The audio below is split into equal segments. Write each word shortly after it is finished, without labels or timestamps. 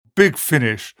Big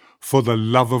Finish, for the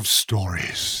love of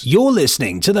stories. You're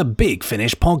listening to the Big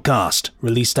Finish podcast,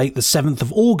 release date the 7th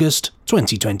of August,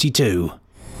 2022.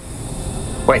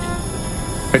 Wait,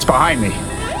 it's behind me,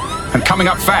 and coming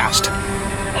up fast.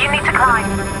 You need to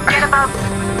climb. Get above.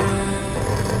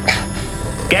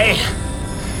 Gay!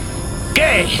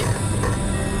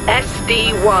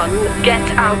 SD1, get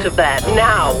out of there,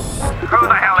 now! Who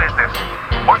the hell is this?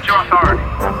 What's your authority?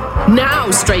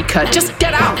 Now, Straker, just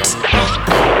get out!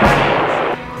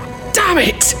 Damn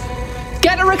it!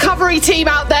 Get a recovery team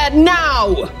out there,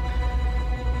 now!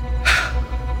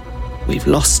 We've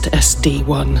lost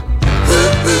SD1.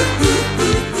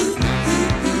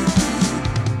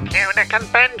 Nick and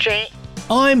Benji.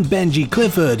 I'm Benji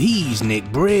Clifford, he's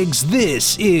Nick Briggs,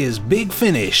 this is Big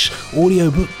Finish,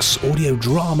 audiobooks, audio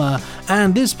drama,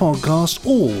 and this podcast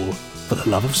all for the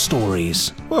love of stories.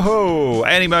 Whoa!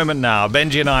 Any moment now,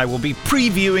 Benji and I will be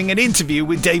previewing an interview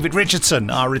with David Richardson,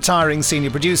 our retiring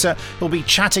senior producer, who'll be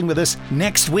chatting with us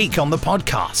next week on the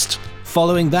podcast.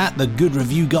 Following that, the good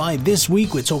review guide. This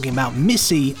week we're talking about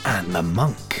Missy and the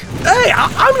monk. Hey,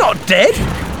 I'm not dead.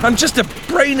 I'm just a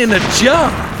brain in a jar,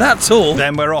 that's all.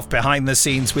 Then we're off behind the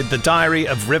scenes with the Diary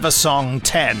of River Song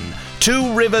 10,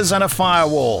 2 Rivers and a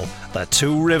Firewall, The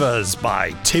 2 Rivers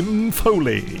by Tim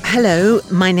Foley. Hello,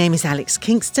 my name is Alex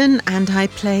Kingston and I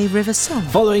play River Song.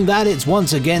 Following that, it's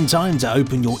once again time to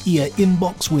open your ear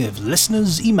inbox with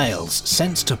listeners' emails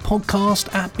sent to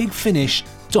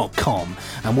podcast@bigfinish.com,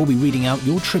 and we'll be reading out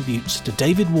your tributes to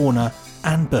David Warner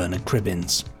and Bernard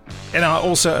Cribbins. In our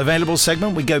also available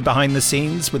segment, we go behind the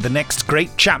scenes with the next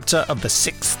great chapter of the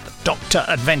 6th Doctor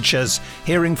Adventures,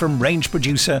 hearing from range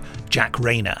producer Jack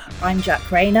Rayner. I'm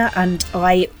Jack Rayner and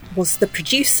I was the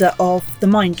producer of The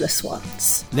Mindless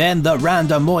Ones. Then the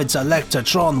Randomoid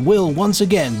Selectatron will once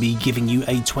again be giving you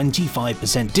a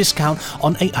 25% discount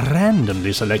on a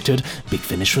randomly selected Big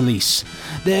Finish release.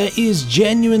 There is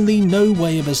genuinely no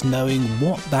way of us knowing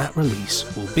what that release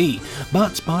will be,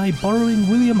 but by borrowing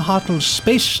William Hartnell's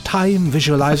space-time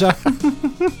visualizer,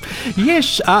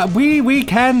 yes, we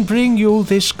can bring you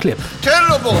this clip.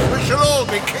 Terrible! We shall all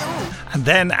be killed! And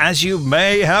then, as you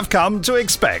may have come to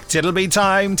expect, it'll be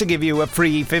time to give you a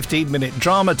free 15-minute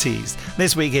drama tease.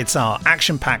 This week it's our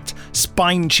action-packed,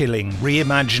 spine-chilling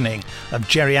reimagining of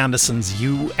Jerry Anderson's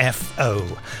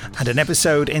UFO, and an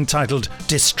episode entitled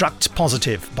Destruct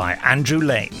Positive by Andrew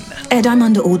Lane. Ed, I'm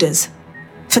under orders.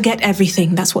 Forget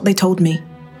everything, that's what they told me.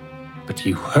 But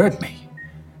you heard me.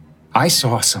 I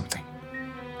saw something.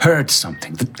 Heard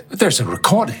something. There's a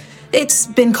recording. It's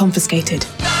been confiscated.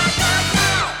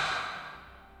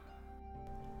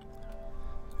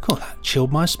 God, that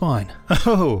chilled my spine.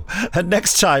 Oh, and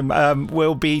next time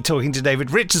we'll be talking to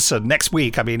David Richardson next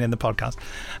week, in the podcast.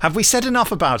 Have we said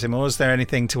enough about him, or is there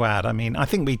anything to add? I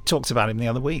think we talked about him the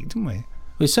other week, didn't we?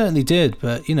 We certainly did,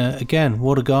 but, again,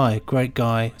 what a guy. Great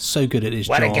guy. So good at his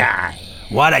job. What a guy.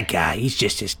 What a guy. He's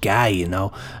just this guy,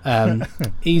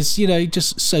 He's,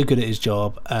 just so good at his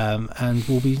job, and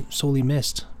will be sorely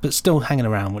missed. But still hanging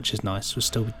around, which is nice. We're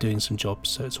still doing some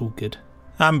jobs, so it's all good.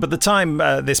 But the time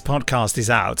this podcast is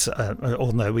out,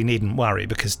 although we needn't worry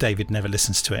because David never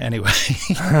listens to it anyway,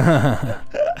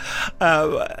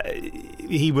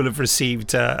 he will have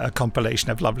received a compilation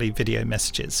of lovely video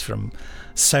messages from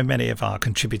so many of our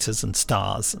contributors and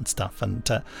stars and stuff. And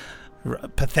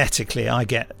pathetically, I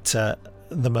get the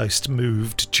most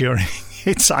moved during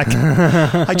it.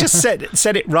 I just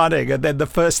set it running, and then the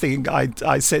first thing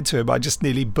I said to him, I just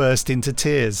nearly burst into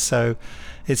tears. So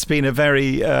it's been a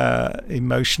very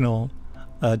emotional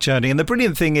journey. And the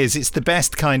brilliant thing is, it's the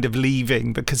best kind of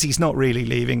leaving, because he's not really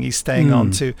leaving. He's staying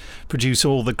on to produce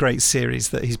all the great series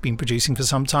that he's been producing for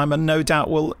some time, and no doubt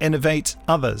will innovate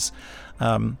others.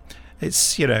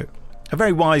 It's, a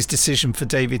very wise decision for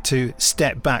David to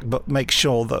step back, but make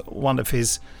sure that one of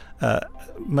his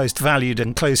most valued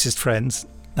and closest friends,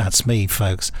 that's me,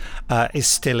 folks, is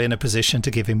still in a position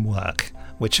to give him work.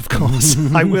 Which, of course,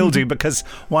 I will do, because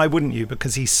why wouldn't you?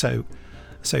 Because he's so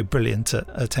brilliant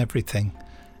at everything.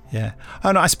 Yeah.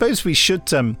 And I suppose we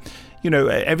should,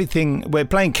 everything. We're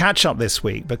playing catch up this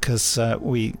week because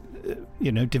we,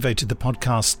 devoted the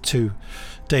podcast to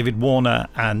David Warner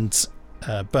and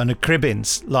Bernard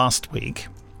Cribbins last week.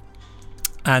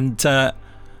 And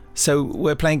so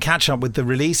we're playing catch up with the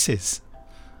releases.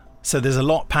 So there's a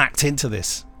lot packed into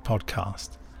this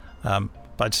podcast.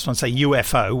 But I just want to say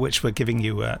UFO, which we're giving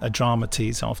you a drama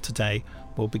tease of today,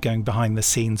 we'll be going behind the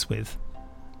scenes with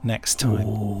next time.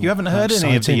 Ooh, you haven't heard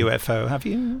any of the UFO, have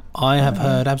you? I have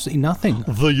heard absolutely nothing.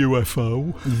 The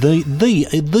UFO. The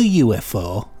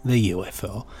UFO. the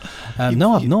UFO.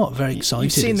 No, I've not. Very excited.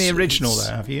 You've seen the original,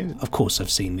 though, have you? Of course,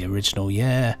 I've seen the original.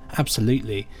 Yeah,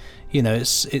 absolutely. You know,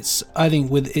 it's. I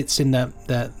think it's in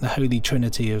the holy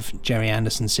trinity of Jerry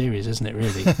Anderson series, isn't it?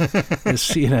 Really,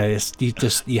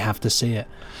 you have to see it.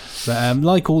 But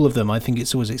like all of them, I think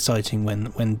it's always exciting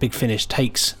when Big Finish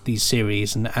takes these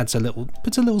series and puts a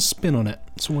little spin on it.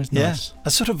 It's always nice.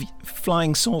 A sort of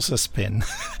flying saucer spin.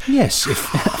 Yes,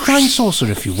 flying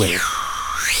saucer, if you will.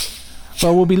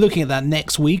 Well, we'll be looking at that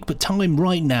next week, but time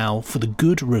right now for the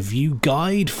Good Review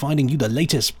Guide, finding you the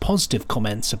latest positive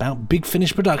comments about Big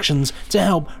Finish Productions to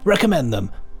help recommend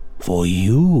them for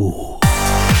you.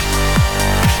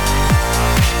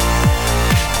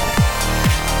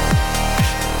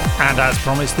 And as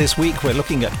promised this week, we're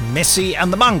looking at Missy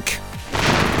and the Monk.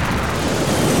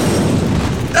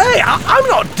 Hey, I'm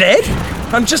not dead.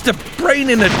 I'm just a brain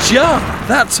in a jar,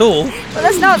 that's all. Well,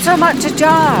 it's not so much a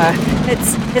jar.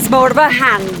 It's more of a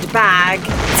handbag.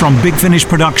 From Big Finish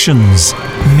Productions,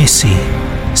 Missy,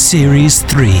 Series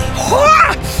 3.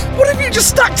 What? What have you just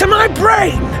stuck to my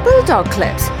brain? Bulldog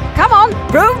clips. Come on,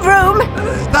 vroom vroom.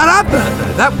 That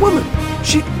advert, that woman,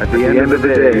 she... At the end of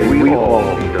the day, we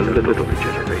all need a little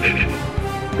regeneration.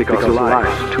 Because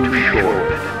life's too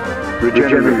short.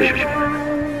 Regeneration.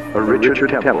 A Richard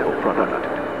Temple product.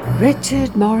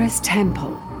 Richard Morris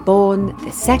Temple, born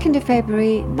the 2nd of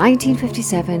February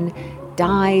 1957,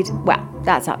 died, well,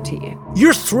 that's up to you.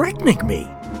 You're threatening me.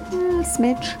 A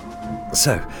smidge.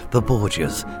 So, the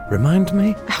Borgias, remind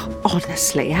me? Oh,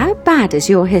 honestly, how bad is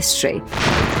your history?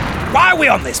 Why are we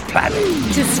on this planet?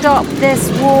 To stop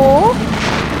this war?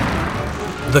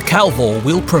 The Calvor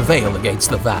will prevail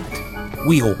against the Vat.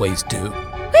 We always do.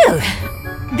 Well,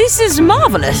 this is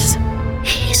marvellous.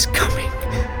 He's coming.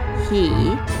 He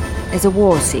is a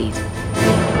war seed.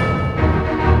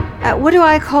 What do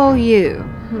I call you?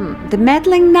 The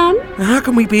meddling nun? How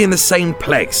can we be in the same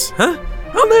place, huh?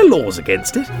 Aren't there laws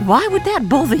against it? Why would that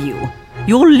bother you?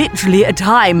 You're literally a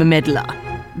time meddler.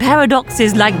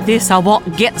 Paradoxes like this are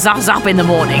what gets us up in the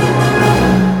morning.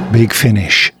 Big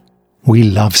Finish. We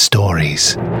love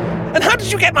stories. And how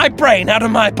did you get my brain out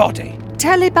of my body?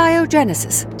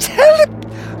 Telebiogenesis.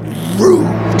 Rude.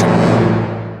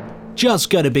 Just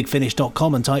go to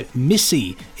bigfinish.com and type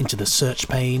Missy into the search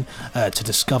pane to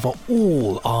discover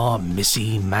all our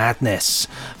Missy madness.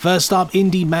 First up,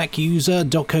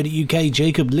 IndieMacUser.co.uk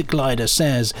Jacob Licklider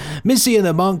says, Missy and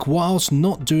the Monk, whilst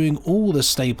not doing all the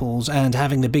staples and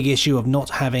having the big issue of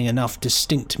not having enough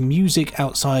distinct music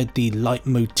outside the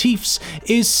leitmotifs,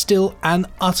 is still an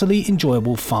utterly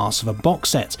enjoyable farce of a box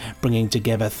set, bringing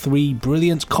together 3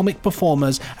 brilliant comic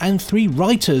performers and 3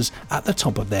 writers at the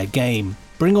top of their game.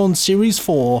 Bring on Series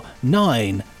 4,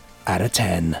 9 out of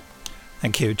 10.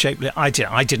 Thank you, Jake. I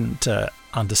didn't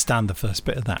understand the first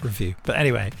bit of that review. But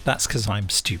anyway, that's because I'm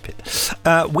stupid.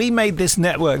 We made this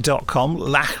network.com.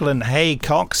 Lachlan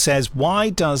Haycock says,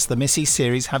 why does the Missy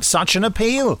series have such an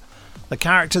appeal? The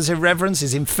character's irreverence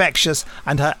is infectious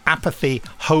and her apathy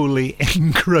wholly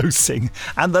engrossing.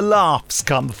 And the laughs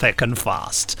come thick and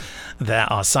fast.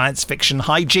 There are science fiction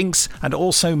hijinks and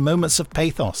also moments of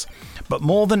pathos. But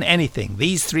more than anything,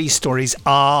 these 3 stories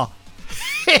are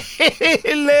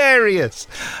hilarious.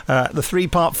 The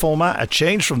 3-part format, a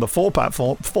change from the 4-part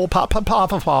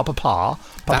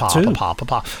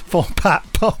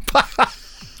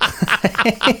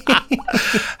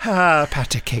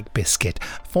pat a cake biscuit.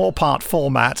 4-part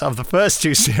format of the first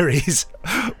 2 series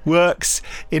works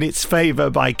in its favour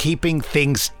by keeping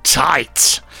things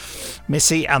tight.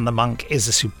 Missy and the Monk is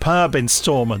a superb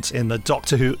instalment in the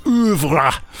Doctor Who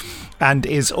oeuvre and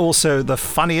is also the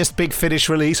funniest Big Finish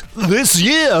release this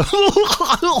year.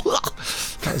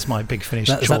 That is my Big Finish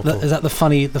chortle. Is that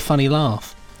the funny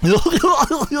laugh?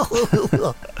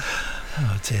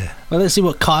 Oh dear. Well, let's see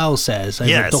what Kyle says over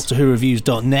at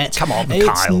DoctorWhoReviews.net. Come on,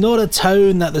 It's Kyle. not a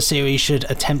tone that the series should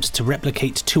attempt to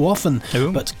replicate too often,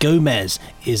 but Gomez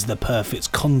is the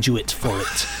perfect conduit for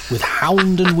it, with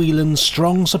Hound and Whelan's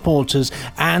strong supporters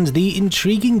and the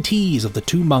intriguing tease of the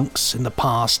 2 monks in the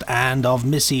past and of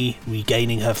Missy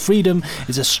regaining her freedom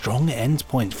is a strong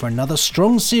endpoint for another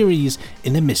strong series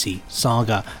in the Missy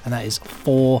saga. And that is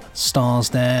 4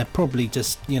 stars there. Probably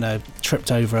just, tripped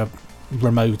over a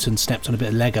remote and stepped on a bit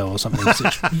of Lego or something.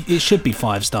 It should be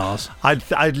 5 stars. I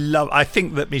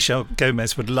think that Michelle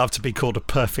Gomez would love to be called a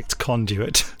perfect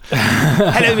conduit.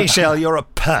 Hello, Michelle, you're a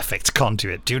perfect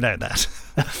conduit. Do you know that?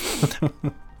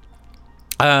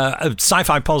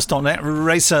 Sci-FiPulse.net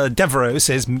Racer Devereaux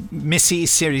says Missy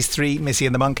Series 3, Missy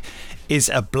and the Monk, is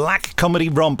a black comedy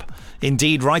romp.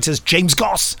 Indeed, writers James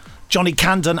Goss, Johnny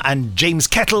Candon and James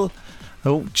Kettle.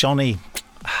 Oh, Johnny.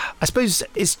 I suppose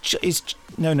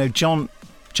John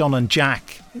John and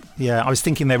Jack. Yeah, I was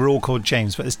thinking they were all called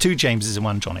James, but there's 2 Jameses and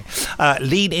 1 Johnny.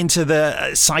 Lead into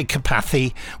the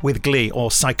psychopathy with glee, or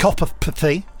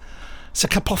psychopathy.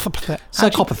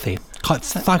 Psychopathy.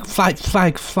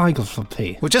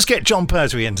 We'll just get John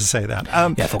Pertwee in to say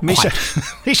that.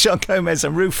 Michelle Gomez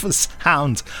and Rufus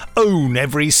Hound own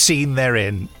every scene they're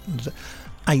in.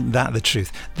 Ain't that the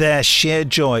truth? Their sheer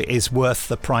joy is worth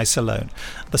the price alone.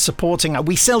 The supporting...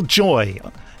 We sell joy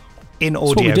in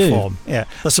audio form. Yeah.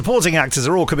 The supporting actors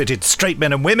are all committed straight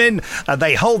men and women, and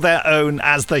they hold their own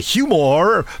as the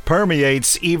humour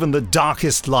permeates even the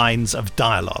darkest lines of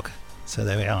dialogue. So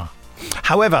there we are.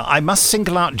 However, I must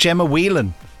single out Gemma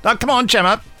Whelan. Oh, come on,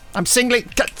 Gemma. I'm singling...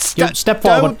 Step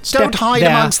forward. Don't hide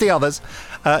amongst the others.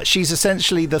 She's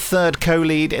essentially the 3rd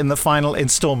co-lead in the final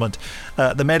instalment.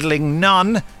 The meddling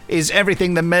nun is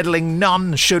everything the meddling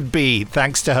nun should be,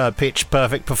 thanks to her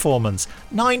pitch-perfect performance.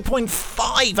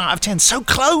 9.5 out of 10. So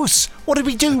close. What did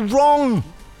we do wrong?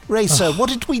 Racer, what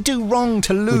did we do wrong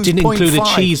to lose? We didn't 0.5? include a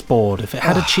cheese board. If it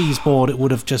had a cheese board, it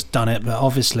would have just done it, but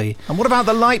obviously... And what about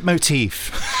the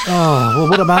leitmotif? Well,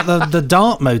 what about the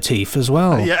dart motif as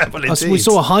well? Yeah, well, indeed. We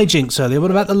saw a hijinks earlier.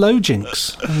 What about the low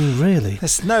jinks? I mean, really?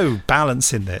 There's no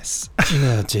balance in this.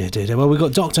 Oh, dear. Well, we've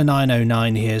got Dr.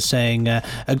 909 here saying, a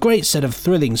great set of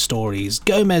thrilling stories.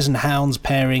 Gomez and Hound's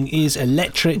pairing is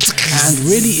electric and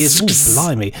really is... Oh,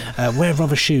 blimey. Wear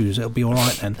rubber shoes. It'll be all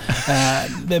right then.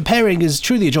 The pairing is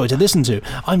truly a joy to listen to.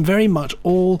 I'm very much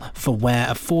all for where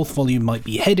a 4th volume might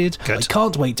be headed. Good. I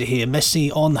can't wait to hear Missy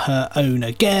on her own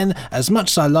again, as much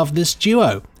as I love this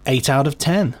duo. 8 out of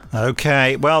 10.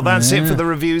 Okay, well, that's it for the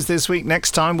reviews this week.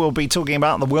 Next time we'll be talking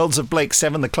about the worlds of Blake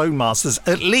 7, the Clone Masters,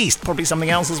 at least, probably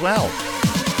something else as well.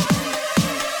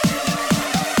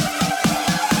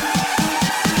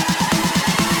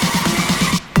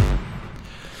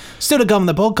 Still to come on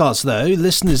the podcast, though,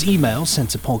 listeners' email sent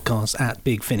to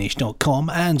podcast@bigfinish.com,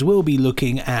 and we'll be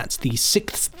looking at the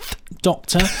 6th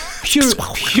Doctor,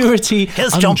 Purity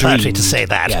Here's John Pertwee to say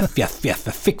that. Yeah,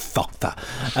 the 6th Doctor.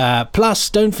 Plus,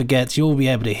 don't forget, you'll be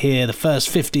able to hear the first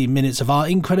 15 minutes of our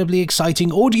incredibly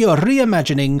exciting audio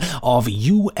reimagining of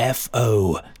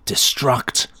UFO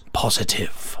Destruct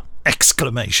Positive!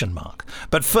 Exclamation mark.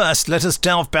 But first, let us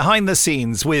delve behind the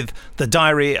scenes with The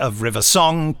Diary of River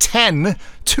Song 10,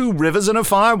 2 Rivers and a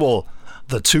Firewall.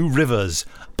 The 2 Rivers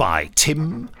by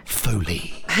Tim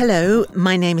Foley. Hello,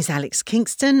 my name is Alex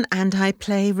Kingston and I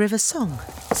play River Song.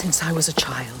 Since I was a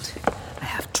child, I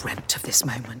have dreamt of this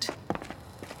moment.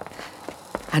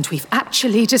 And we've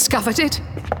actually discovered it.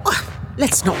 Oh,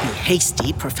 let's not be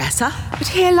hasty, Professor. But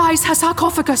here lies her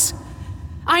sarcophagus.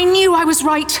 I knew I was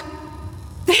right.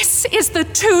 This is the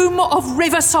tomb of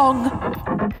River Song.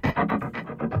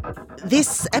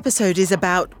 This episode is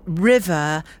about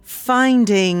River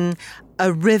finding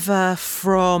a river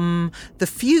from the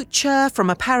future,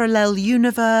 from a parallel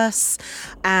universe,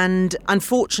 and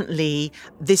unfortunately,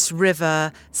 this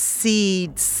river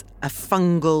seeds a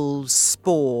fungal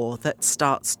spore that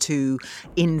starts to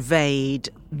invade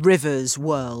River's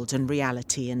world and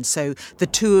reality. And so the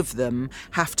 2 of them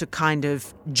have to kind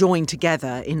of join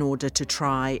together in order to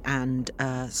try and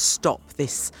stop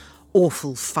this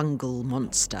awful fungal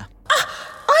monster.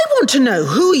 I want to know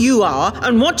who you are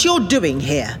and what you're doing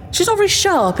here. She's not very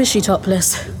sharp, is she,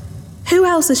 Topless? Who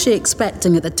else is she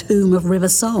expecting at the tomb of River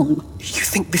Song? You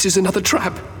think this is another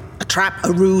trap? A trap,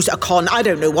 a ruse, a con, I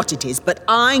don't know what it is, but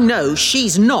I know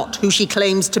she's not who she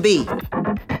claims to be.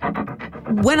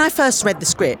 When I first read the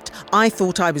script, I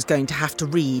thought I was going to have to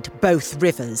read both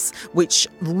rivers, which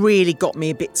really got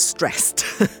me a bit stressed.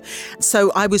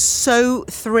 So I was so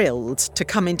thrilled to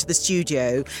come into the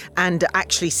studio and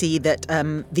actually see that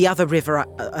the other river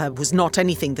was not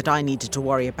anything that I needed to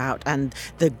worry about. And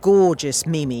the gorgeous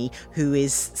Mimi, who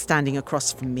is standing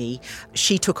across from me,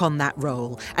 she took on that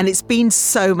role. And it's been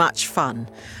so much fun.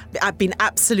 It's been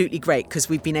absolutely great because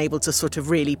we've been able to sort of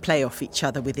really play off each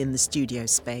other within the studio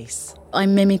space.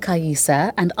 I'm Mimi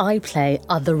Kaisa and I play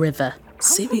Other River.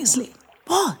 Seriously?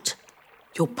 What?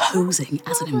 You're posing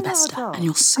as an investor and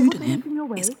your pseudonym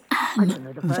is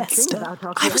Anne Vesta.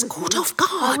 I was caught off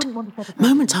guard.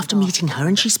 Moments after meeting her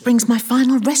and she springs my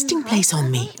final resting place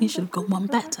on me. You should have got one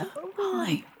better.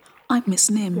 Hi, I'm Miss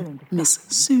Nim, Miss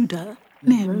Suda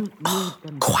Nim. Oh,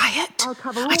 quiet.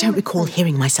 I don't recall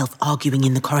hearing myself arguing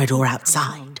in the corridor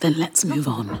outside. Then let's move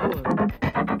on.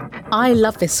 I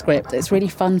love this script. It's really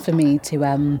fun for me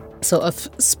to sort of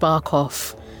spark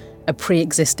off a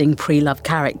pre-existing, pre-loved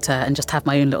character and just have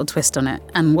my own little twist on it.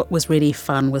 And what was really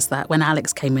fun was that when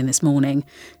Alex came in this morning,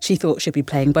 she thought she'd be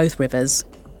playing both rivers.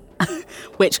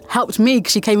 which helped me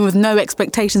because she came in with no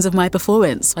expectations of my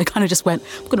performance. I kind of just went,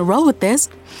 I'm going to roll with this.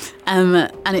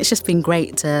 And it's just been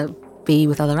great to be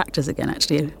with other actors again,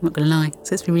 actually, I'm not going to lie.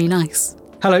 So it's been really nice.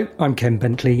 Hello, I'm Ken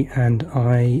Bentley, and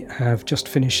I have just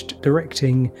finished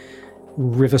directing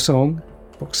River Song,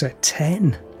 box set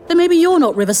 10. Then maybe you're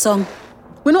not River Song.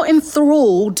 We're not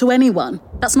enthralled to anyone.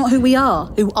 That's not who we are,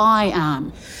 who I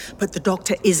am. But the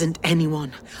Doctor isn't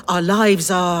anyone. Our lives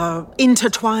are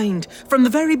intertwined from the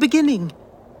very beginning.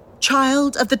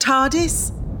 Child of the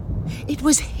TARDIS? It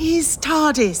was his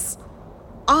TARDIS.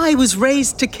 I was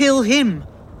raised to kill him.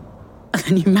 And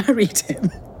then you married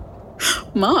him.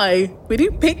 My, we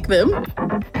didn't pick them.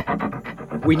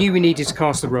 We knew we needed to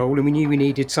cast the role, and we knew we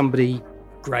needed somebody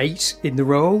great in the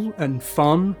role and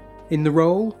fun in the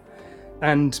role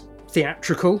and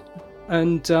theatrical.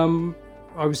 And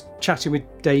I was chatting with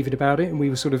David about it, and we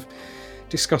were sort of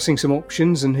discussing some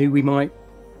options and who we might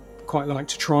quite like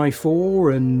to try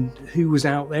for and who was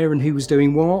out there and who was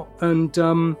doing what. And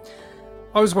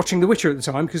I was watching The Witcher at the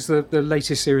time because the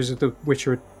latest series of The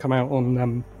Witcher had come out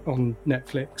on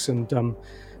Netflix, and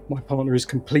my partner is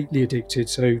completely addicted,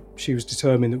 so she was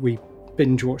determined that we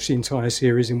binge watch the entire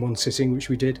series in one sitting, which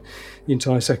we did, the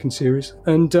entire second series.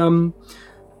 And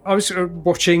I was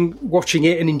watching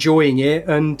it and enjoying it,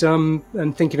 and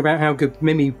thinking about how good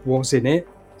Mimi was in it.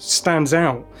 Stands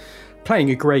out,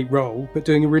 playing a great role, but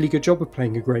doing a really good job of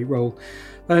playing a great role.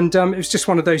 And it was just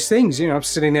one of those things, I was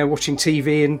sitting there watching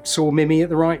TV and saw Mimi at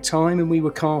the right time, and we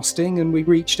were casting, and we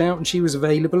reached out and she was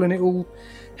available, and it all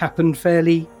happened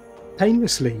fairly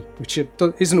painlessly, which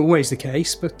isn't always the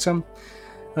case, but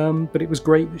it was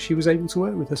great that she was able to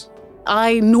work with us.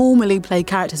 I normally play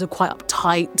characters who are quite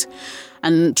uptight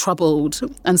and troubled,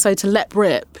 and so to let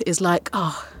rip is like,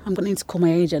 I'm going to need to call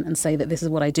my agent and say that this is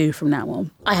what I do from now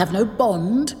on. I have no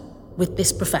bond with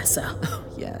this professor.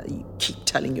 Yeah, you keep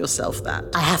telling yourself that.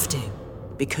 I have to.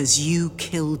 Because you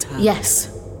killed her. Yes.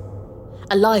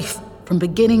 A life from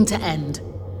beginning to end.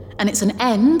 And it's an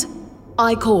end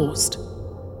I caused.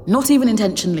 Not even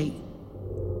intentionally.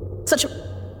 Such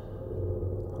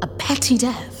a petty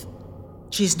death.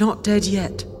 She's not dead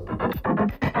yet.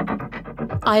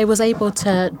 I was able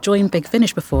to join Big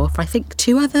Finish before for I think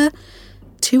two other,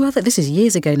 this is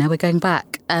years ago now, we're going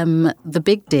back, The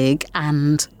Big Dig,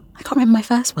 and I can't remember my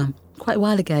first one, quite a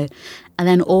while ago. And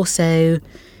then also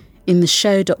in the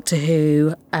show Doctor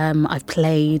Who, I've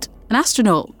played an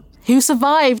astronaut who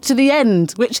survived to the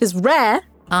end, which is rare.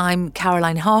 I'm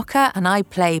Caroline Harker, and I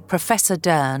play Professor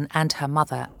Dern and her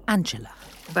mother, Angela.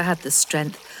 If I had the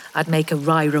strength, I'd make a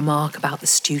wry remark about the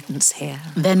students here.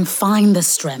 Then find the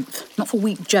strength, not for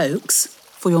weak jokes,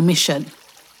 for your mission.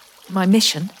 My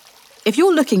mission? If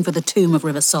you're looking for the tomb of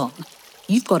River Song,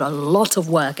 you've got a lot of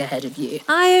work ahead of you.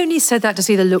 I only said that to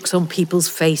see the looks on people's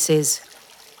faces.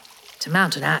 To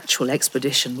mount an actual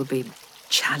expedition would be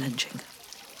challenging.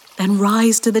 Then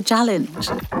rise to the challenge.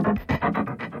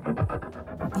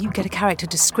 You get a character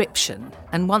description,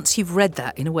 and once you've read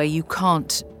that in a way, you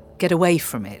can't get away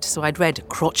from it. So I'd read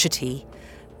crotchety,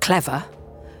 clever,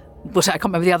 but I can't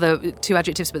remember the other two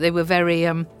adjectives, but they were very,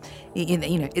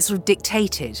 it's sort of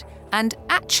dictated. And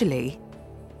actually,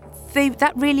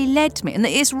 that really led me, and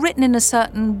it's written in a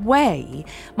certain way.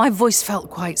 My voice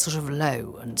felt quite sort of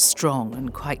low and strong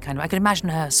and quite kind of, I could imagine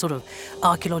her sort of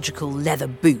archaeological leather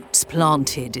boots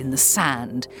planted in the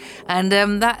sand. And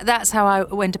that's how I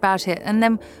went about it. And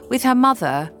then with her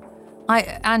mother,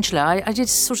 Angela, I did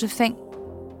sort of think,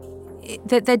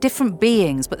 they're different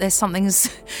beings, but there's something,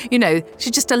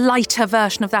 she's just a lighter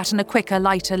version of that and a quicker,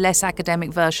 lighter, less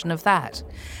academic version of that.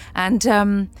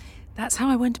 And that's how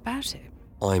I went about it.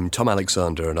 I'm Tom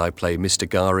Alexander, and I play Mr.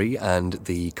 Gari and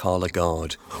the Kala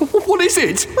Guard. What is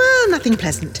it? Well, nothing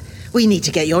pleasant. We need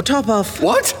to get your top off.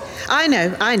 What? I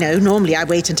know. Normally I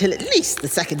wait until at least the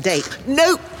second date.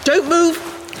 No, don't move.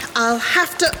 I'll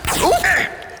have to...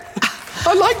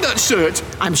 I like that shirt.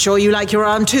 I'm sure you like your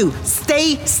arm too.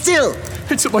 Stay still.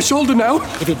 It's at my shoulder now.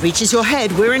 If it reaches your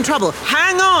head, we're in trouble.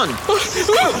 Hang on.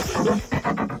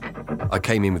 I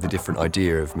came in with a different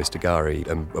idea of Mr. Gari,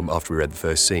 and after we read the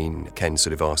first scene, Ken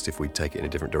sort of asked if we'd take it in a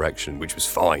different direction, which was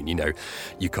fine.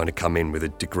 You kind of come in with a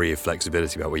degree of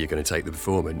flexibility about where you're going to take the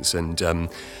performance. And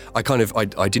I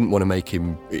didn't want to make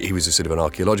him, he was a sort of an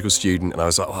archaeological student, and I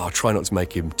was like, I'll try not to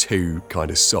make him too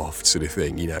kind of soft sort of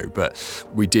thing, But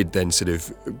we did then sort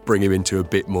of bring him into a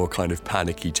bit more kind of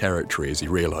panicky territory as he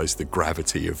realised the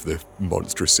gravity of the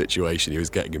monstrous situation he was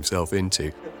getting himself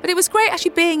into. But it was great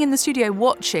actually being in the studio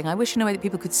watching. I wish in a way that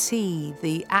people could see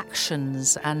the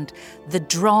actions and the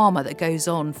drama that goes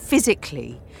on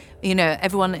physically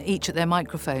everyone each at their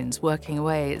microphones working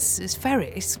away.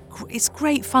 It's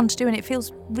great fun to do, and it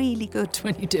feels really good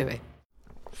when you do it.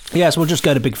 Yes, we'll just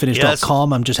go to bigfinish.com.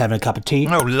 Yes. I'm just having a cup of tea.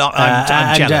 Oh,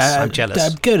 I'm jealous. I'm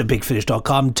jealous. Go to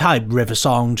bigfinish.com, type River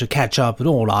Song to catch up with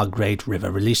all our great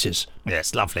River releases.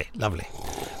 Yes, lovely.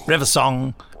 River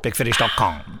Song,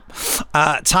 bigfinish.com.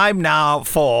 Time now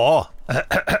for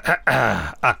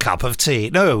a cup of tea.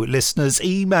 No, listeners'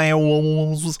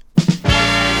 emails.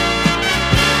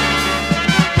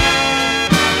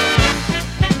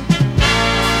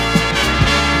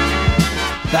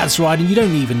 That's right, and you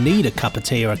don't even need a cup of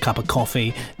tea or a cup of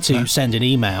coffee to send an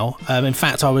email. In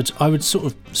fact, I would sort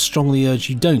of strongly urge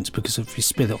you don't, because if you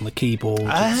spill it on the keyboard,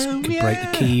 it could break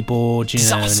the keyboard,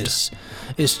 and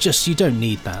it's just, you don't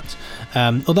need that.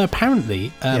 Although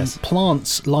apparently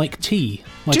plants like tea.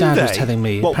 My dad was telling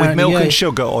me. What, with milk and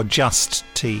sugar or just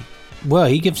tea? Well,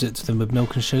 he gives it to them with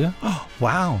milk and sugar. Oh,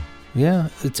 wow. Yeah, I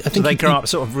think so they grow up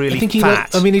sort of really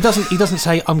fat. He doesn't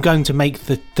say I'm going to make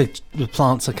the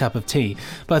plants a cup of tea,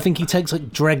 but I think he takes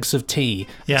like dregs of tea,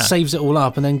 saves it all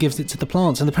up, and then gives it to the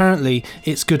plants. And apparently,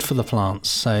 it's good for the plants.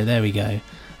 So there we go.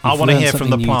 I want to hear from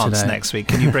the plants today. Next week.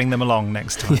 Can you bring them along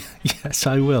next time? Yes,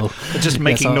 I will. They're just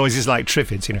making noises like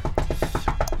triffids,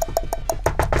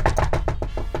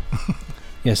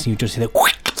 Yes, you just hear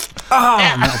that.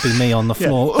 And that'll be me on the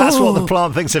floor. That's what the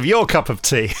plant thinks of your cup of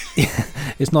tea.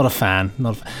 It's not a fan.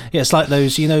 It's like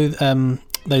those,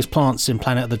 those plants in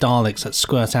Planet of the Daleks that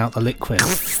squirt out the liquid.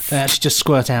 They actually just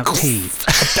squirt out tea.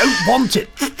 I don't want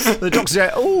it. The doctor's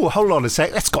saying, "Oh, hold on a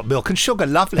sec. That's got milk and sugar.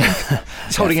 Lovely."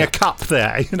 He's holding a cup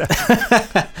there.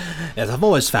 Yes, I've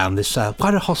always found this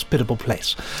quite a hospitable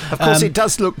place. Of course, it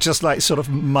does look just like sort of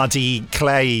muddy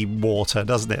clay water,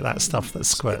 doesn't it? That stuff that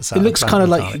squirts out. It looks kind of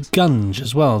like gunge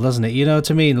as well, doesn't it? You know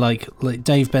what I mean? Like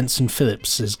Dave Benson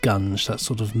Phillips's gunge, that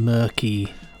sort of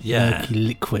murky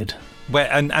liquid.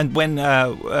 And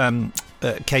when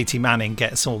Katie Manning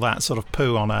gets all that sort of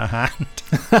poo on her hand,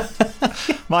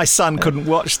 my son couldn't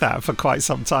watch that for quite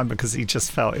some time because he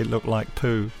just felt it looked like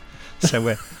poo.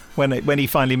 So when he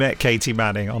finally met Katie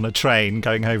Manning on a train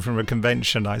going home from a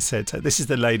convention, I said, "This is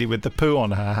the lady with the poo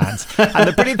on her hands." And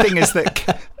the brilliant thing is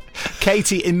that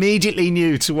Katie immediately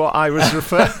knew to what I was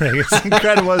referring. It's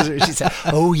incredible, wasn't it? She said,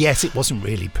 "Oh yes, it wasn't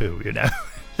really poo,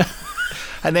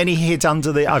 And then he hid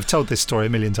under I've told this story a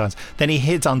million times. Then he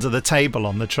hid under the table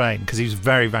on the train because he was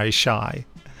very, very shy.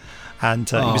 And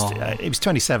he was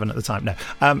 27 at the time. No,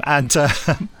 and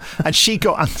she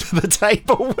got under the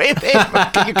table with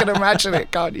him. You can imagine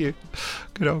it, can't you?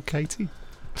 Good old Katie.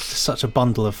 Such a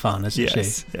bundle of fun, isn't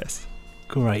she? Yes.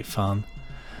 Great fun.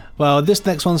 Well, this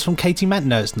next one's from Katie Mann.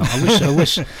 No, it's not. I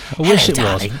wish it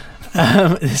was.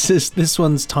 This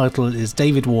one's title is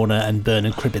David Warner and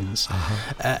Bernard Cribbins.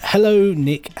 Hello,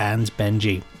 Nick and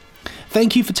Benji.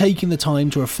 Thank you for taking the time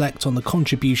to reflect on the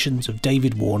contributions of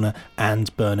David Warner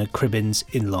and Bernard Cribbins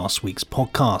in last week's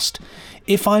podcast.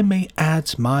 If I may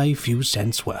add my few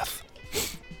cents worth.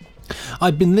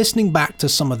 I've been listening back to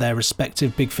some of their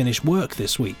respective Big Finish work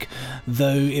this week,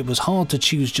 though it was hard to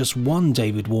choose just one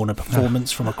David Warner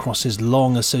performance from across his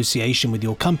long association with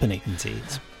your company. Indeed.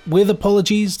 With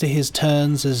apologies to his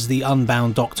turns as the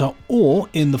Unbound Doctor or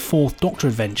in the Fourth Doctor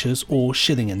Adventures or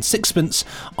Shilling and Sixpence,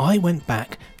 I went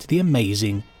back to the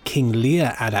amazing King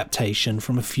Lear adaptation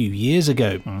from a few years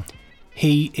ago.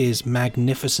 He is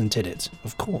magnificent in it,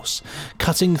 of course,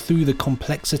 cutting through the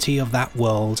complexity of that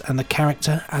world and the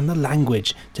character and the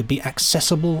language to be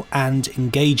accessible and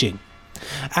engaging.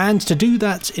 And to do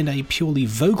that in a purely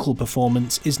vocal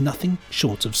performance is nothing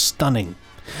short of stunning.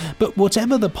 But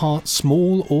whatever the part,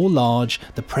 small or large,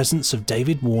 the presence of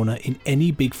David Warner in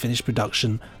any Big Finish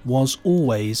production was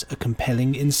always a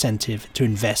compelling incentive to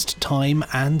invest time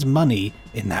and money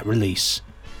in that release.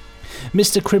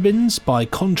 Mr. Cribbins, by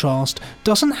contrast,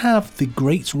 doesn't have the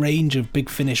great range of Big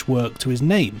Finish work to his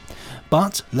name,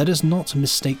 but let us not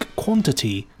mistake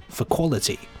quantity for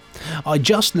quality. I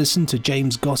just listened to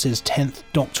James Goss's 10th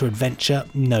Doctor adventure,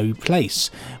 No Place,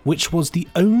 which was the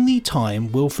only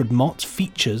time Wilfred Mott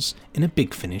features in a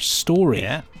Big Finish story.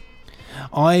 Yeah.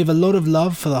 I've a lot of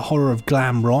love for the horror of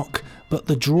glam rock, but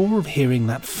the draw of hearing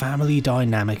that family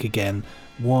dynamic again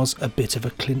was a bit of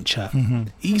a clincher.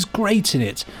 He's great in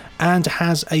it, and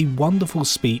has a wonderful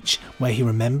speech where he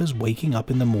remembers waking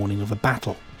up in the morning of a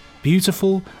battle.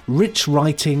 Beautiful, rich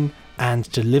writing,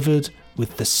 and delivered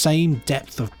with the same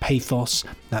depth of pathos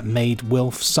that made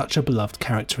Wilf such a beloved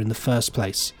character in the first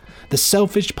place. The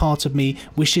selfish part of me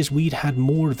wishes we'd had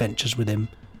more adventures with him,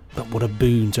 but what a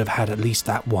boon to have had at least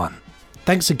that one.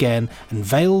 Thanks again, and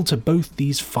veil to both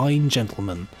these fine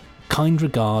gentlemen. Kind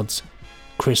regards,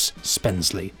 Chris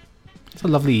Spensley. It's a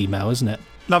lovely email, isn't it?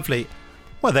 Lovely.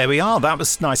 Well, there we are. That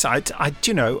was nice.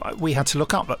 We had to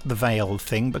look up the veil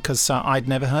thing because I'd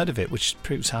never heard of it, which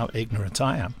proves how ignorant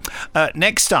I am.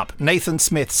 Next up, Nathan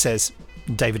Smith says,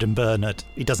 David and Bernard.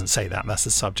 He doesn't say that. That's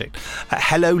the subject.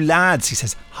 Hello, lads. He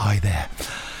says, hi there.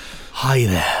 Hi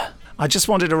there. I just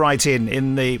wanted to write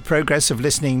in the progress of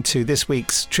listening to this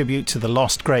week's tribute to the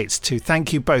Lost Greats, to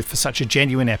thank you both for such a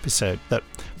genuine episode that,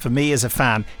 for me as a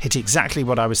fan, hit exactly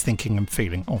what I was thinking and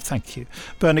feeling. Oh, thank you.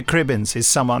 Bernard Cribbins is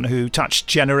someone who touched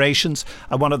generations,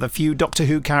 and one of the few Doctor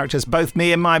Who characters both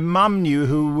me and my mum knew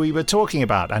who we were talking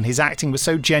about, and his acting was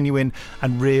so genuine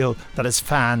and real that as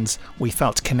fans we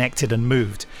felt connected and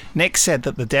moved. Nick said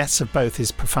that the deaths of both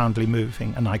is profoundly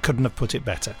moving, and I couldn't have put it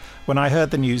better. When I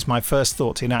heard the news, my first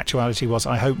thought in actuality was,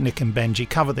 I hope Nick and Benji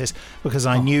cover this, because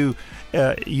I knew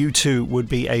you two would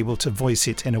be able to voice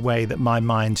it in a way that my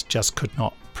mind just could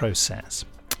not process.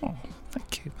 Oh,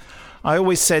 thank you. I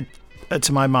always said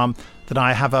to my mum that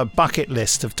I have a bucket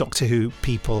list of Doctor Who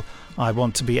people I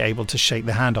want to be able to shake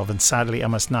the hand of, and sadly I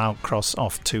must now cross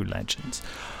off 2 legends.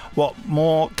 What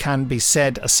more can be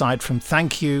said aside from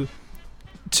thank you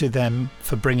to them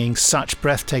for bringing such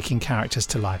breathtaking characters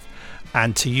to life,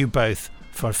 and to you both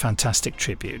for a fantastic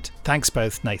tribute. Thanks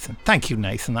both, Nathan. Thank you,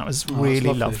 Nathan. That was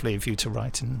really lovely of you to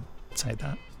write and say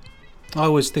that. I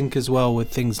always think as well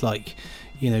with things like,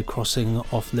 crossing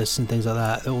off lists and things like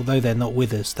that, although they're not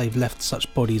with us, they've left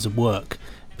such bodies of work,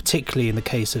 particularly in the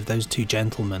case of those 2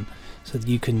 gentlemen, so that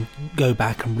you can go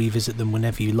back and revisit them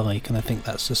whenever you like, and I think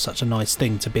that's just such a nice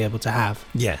thing to be able to have.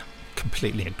 Yeah,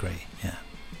 completely agree, yeah.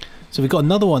 So we've got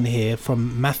another one here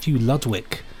from Matthew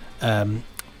Ludwig.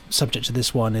 Subject to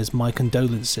this one is my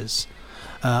condolences.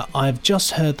 I've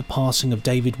just heard the passing of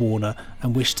David Warner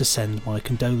and wish to send my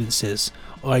condolences.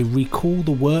 I recall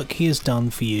the work he has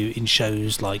done for you in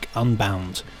shows like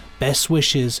Unbound. Best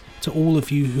wishes to all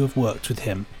of you who have worked with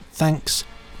him. Thanks,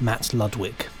 Matt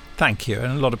Ludwig. Thank you.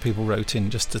 And a lot of people wrote in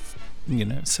just to,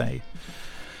 say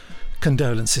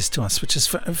condolences to us, which is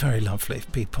very lovely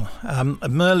of people.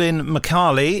 Merlin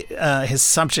McCarley, his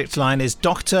subject line is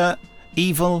Doctor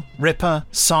Evil, Ripper,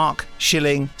 Sark,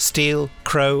 Shilling, Steele,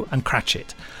 Crow and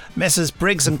Cratchit. Messrs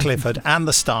Briggs and Clifford and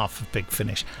the staff of Big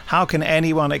Finish. How can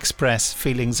anyone express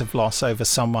feelings of loss over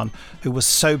someone who was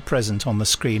so present on the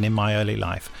screen in my early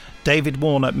life? David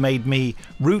Warner made me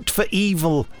root for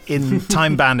evil in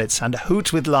Time Bandits and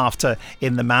hoot with laughter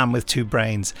in The Man with Two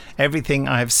Brains. Everything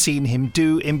I have seen him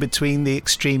do in between the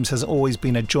extremes has always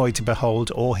been a joy to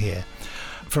behold or hear.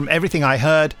 From everything I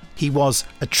heard, he was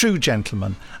a true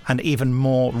gentleman and even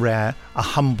more rare, a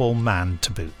humble man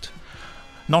to boot.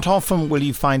 Not often will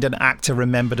you find an actor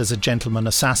remembered as a gentleman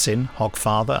assassin,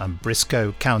 Hogfather and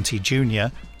Briscoe County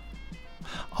Jr.,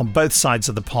 on both sides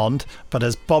of the pond, but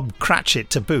as Bob Cratchit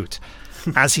to boot.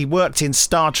 As he worked in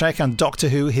Star Trek and Doctor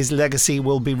Who, his legacy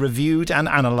will be reviewed and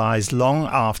analysed long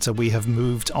after we have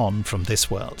moved on from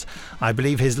this world. I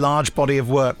believe his large body of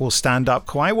work will stand up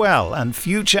quite well, and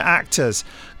future actors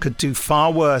could do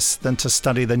far worse than to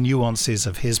study the nuances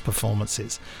of his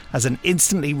performances. As an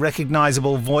instantly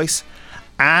recognisable voice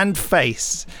and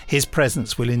face, his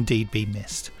presence will indeed be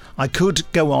missed. I could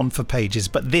go on for pages,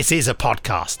 but this is a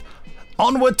podcast.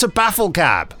 Onward to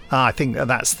Bafflecab. I think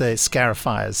that's the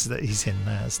Scarifiers that he's in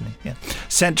there, isn't he? Yeah.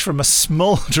 Sent from a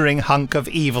smouldering hunk of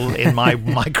evil in my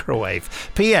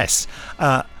microwave. P.S.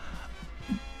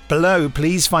 Below,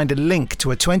 please find a link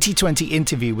to a 2020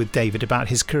 interview with David about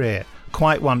his career.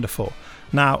 Quite wonderful.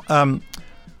 Now,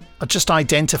 I just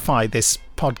identified this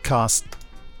podcast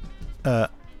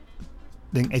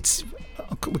link.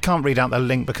 We can't read out the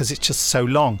link because it's just so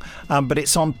long, but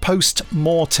it's on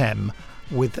Post-Mortem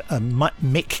with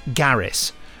Mick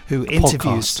Garris, who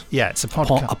interviews... Podcast. Yeah, it's a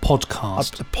podcast. A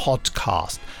podcast. A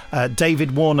podcast.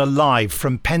 David Warner live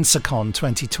from Pensacon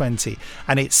 2020.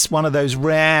 And it's one of those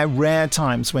rare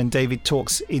times when David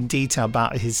talks in detail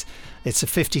about his... It's a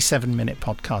 57-minute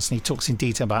podcast, and he talks in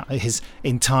detail about his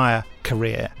entire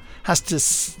career. Has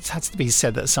to be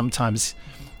said that sometimes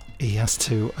he has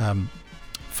to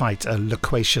fight a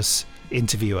loquacious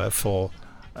interviewer for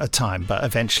a time, but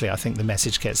eventually I think the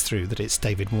message gets through that it's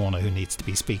David Warner who needs to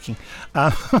be speaking.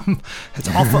 It's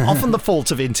often the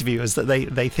fault of interviewers that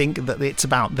they think that it's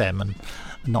about them and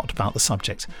not about the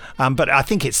subject. But I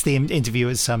think it's the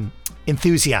interviewer's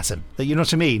enthusiasm, that, you know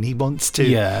what I mean? He wants to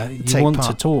you want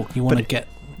to talk, you want to get...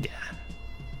 Yeah.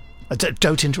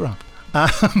 Don't interrupt.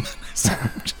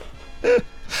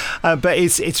 But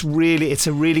it's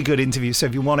a really good interview. So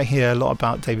if you want to hear a lot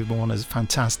about David Warner's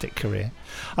fantastic career,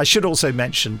 I should also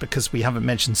mention, because we haven't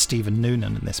mentioned Stephen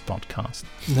Noonan in this podcast.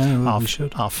 No, we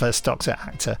should. Our first Doctor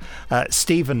actor.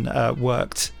 Stephen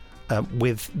worked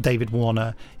with David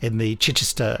Warner in the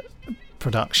Chichester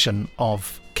production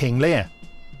of King Lear.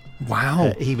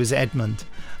 Wow. He was Edmund.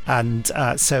 And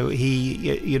so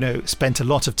he, spent a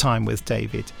lot of time with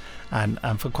David and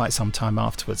for quite some time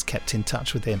afterwards kept in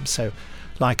touch with him. So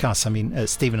like us,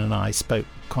 Stephen and I spoke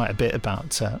quite a bit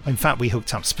about, in fact, we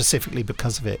hooked up specifically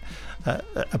because of it,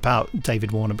 about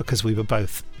David Warner, because we were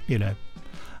both,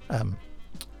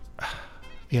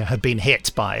 had been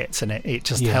hit by it, and it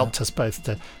just helped us both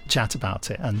to chat about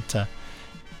it. And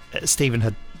Stephen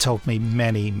had told me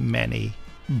many, many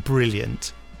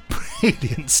brilliant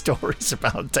stories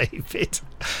about David,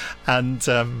 and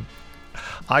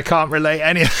I can't relate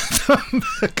any of them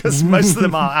because most of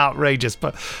them are outrageous,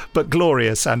 but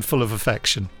glorious and full of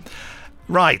affection.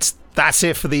 Right, that's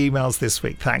it for the emails this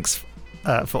week. Thanks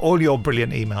for all your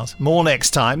brilliant emails. More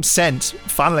next time, sent,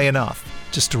 funnily enough,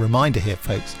 just a reminder here,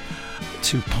 folks,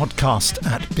 to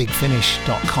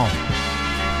podcast@bigfinish.com.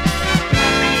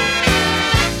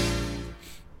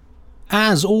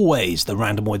 As always, the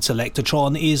Randomoid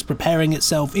Selectatron is preparing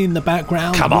itself in the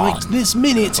background this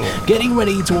minute, getting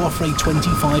ready to offer a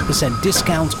 25%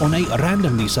 discount on a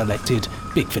randomly selected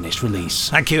Big Finish release.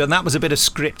 Thank you, and that was a bit of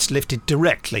script lifted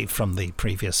directly from the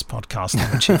previous podcast in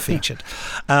which it featured.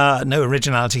 No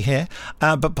originality here.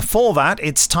 But before that,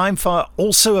 it's time for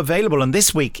also available, and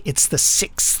this week it's the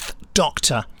 6th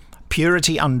Doctor,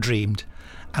 Purity Undreamed,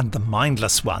 and the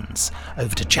Mindless Ones.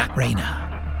 Over to Jack Rayner.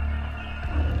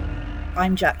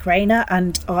 I'm Jack Rayner,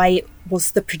 and I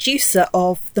was the producer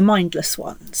of The Mindless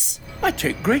Ones. I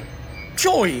take great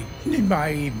joy in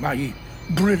my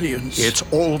brilliance. It's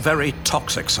all very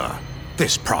toxic, sir.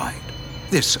 This pride,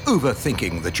 this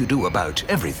overthinking that you do about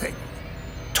everything.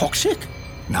 Toxic?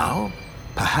 Now,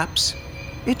 perhaps,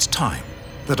 it's time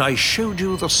that I showed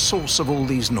you the source of all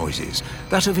these noises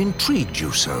that have intrigued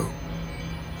you so.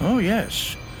 Oh,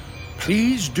 yes.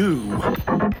 Please do.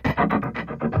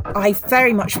 I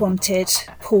very much wanted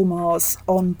Paul Mars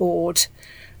on board.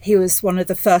 He was one of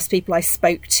the first people I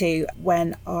spoke to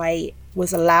when I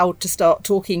was allowed to start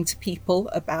talking to people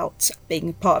about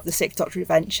being part of the 6th Doctor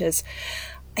Adventures.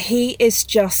 He is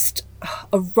just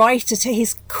a writer to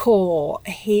his core.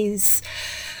 His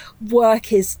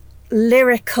work is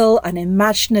lyrical and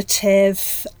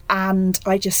imaginative, and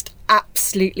I just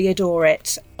absolutely adore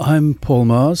it. I'm Paul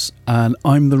Mars, and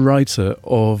I'm the writer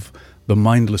of The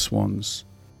Mindless Ones.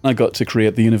 I got to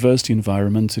create the university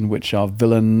environment in which our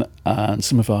villain and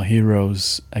some of our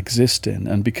heroes exist in.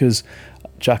 And because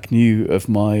Jack knew of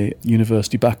my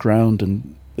university background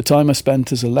and the time I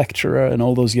spent as a lecturer and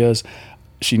all those years,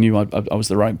 she knew I was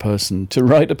the right person to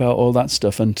write about all that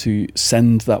stuff and to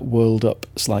send that world up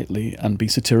slightly and be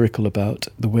satirical about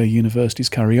the way universities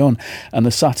carry on. And the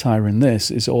satire in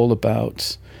this is all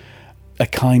about a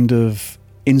kind of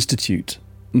institute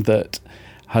that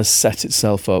has set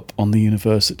itself up on the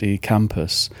university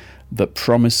campus that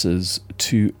promises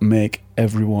to make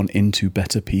everyone into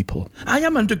better people. I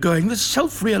am undergoing the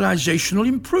self-realizational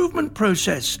improvement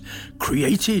process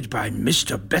created by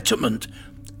Mr. Betterment.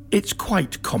 It's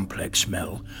quite complex,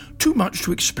 Mel. Too much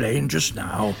to explain just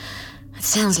now. It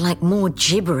sounds like more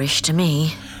gibberish to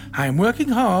me. I'm working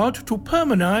hard to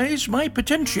permanize my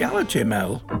potentiality,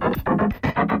 Mel.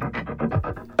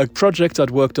 A project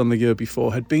I'd worked on the year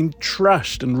before had been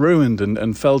trashed and ruined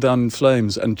and fell down in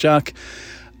flames, and Jack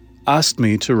asked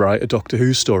me to write a Doctor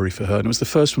Who story for her, and it was the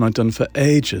first one I'd done for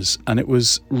ages, and it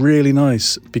was really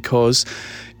nice because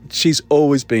she's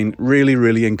always been really,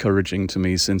 really encouraging to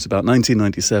me since about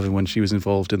 1997 when she was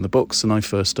involved in the books and I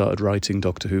first started writing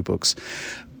Doctor Who books.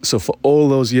 So for all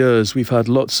those years, we've had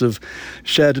lots of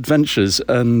shared adventures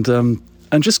and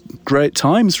just great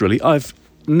times, really. I've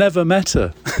never met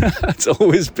her. It's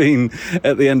always been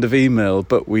at the end of email,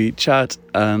 but we chat,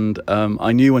 and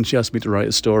I knew when she asked me to write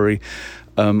a story,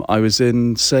 I was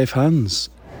in safe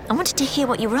hands. I wanted to hear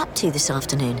what you were up to this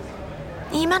afternoon.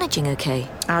 Are you managing okay?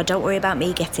 Oh, don't worry about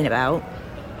me getting about.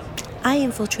 I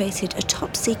infiltrated a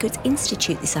top-secret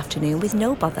institute this afternoon with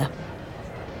no bother.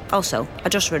 Also, I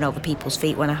just run over people's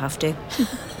feet when I have to.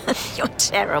 You're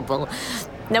terrible.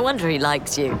 No wonder he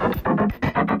likes you.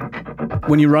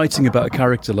 When you're writing about a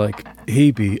character like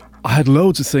Hebe, I had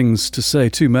loads of things to say,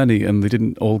 too many, and they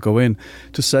didn't all go in,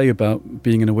 to say about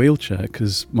being in a wheelchair,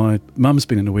 because my mum's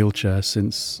been in a wheelchair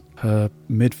since her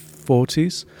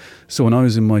mid-40s. So when I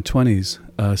was in my 20s,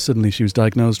 suddenly she was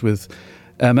diagnosed with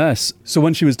MS. So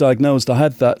when she was diagnosed, I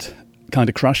had that kind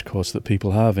of crash course that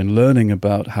people have in learning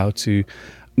about how to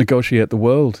negotiate the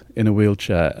world in a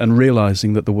wheelchair and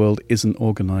realising that the world isn't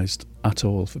organised at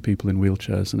all for people in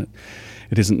wheelchairs, and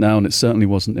it isn't now, and it certainly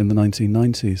wasn't in the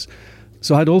 1990s.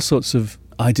 So I had all sorts of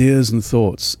ideas and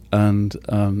thoughts and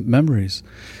memories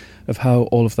of how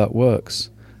all of that works.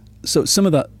 So some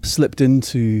of that slipped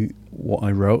into what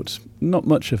I wrote. Not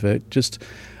much of it, just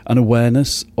an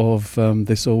awareness of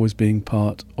this always being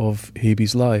part of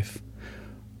Hebe's life.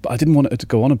 But I didn't want her to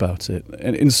go on about it.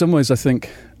 And in some ways, I think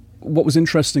what was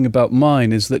interesting about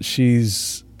mine is that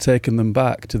she's taken them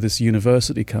back to this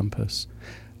university campus.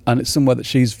 And it's somewhere that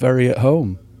she's very at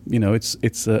home. You know, it's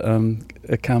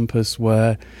a campus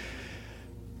where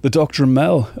the Doctor and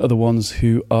Mel are the ones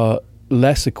who are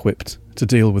less equipped to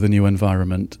deal with a new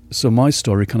environment. So my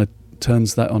story kind of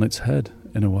turns that on its head,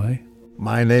 in a way.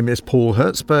 My name is Paul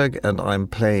Hertzberg, and I'm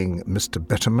playing Mr.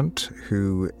 Betterment,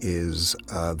 who is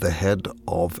the head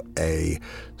of a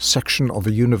section of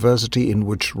a university in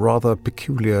which rather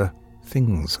peculiar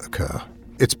things occur.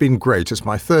 It's been great. It's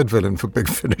my third villain for Big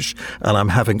Finish, and I'm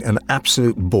having an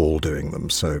absolute ball doing them,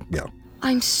 so yeah.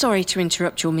 I'm sorry to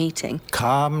interrupt your meeting.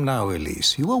 Calm now,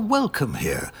 Elise. You are welcome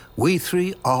here. We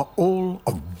three are all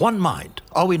of one mind,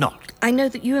 are we not? I know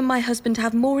that you and my husband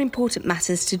have more important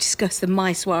matters to discuss than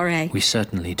my soiree. We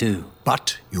certainly do.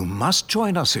 But you must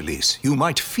join us, Elise. You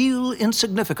might feel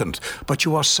insignificant, but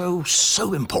you are so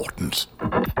important.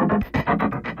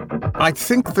 I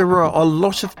think there are a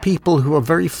lot of people who are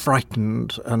very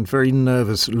frightened and very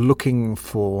nervous looking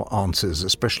for answers,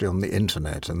 especially on the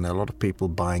internet, and there are a lot of people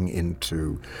buying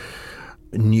into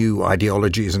new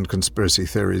ideologies and conspiracy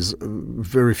theories,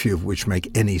 very few of which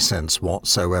make any sense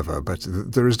whatsoever. But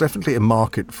there is definitely a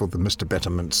market for the Mr.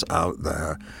 Betterments out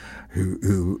there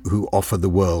who offer the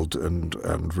world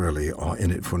and really are in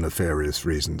it for nefarious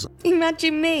reasons.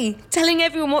 Imagine me telling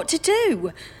everyone what to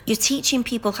do. You're teaching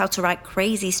people how to write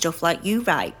crazy stuff like you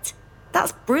write.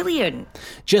 That's brilliant.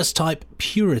 Just type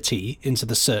purity into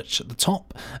the search at the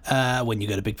top when you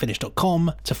go to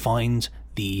bigfinish.com to find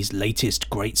these latest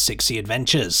Great 60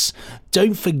 adventures.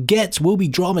 Don't forget, we'll be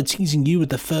drama teasing you with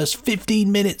the first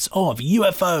 15 minutes of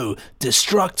UFO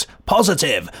Destruct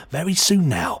Positive very soon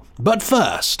now. But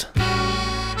first,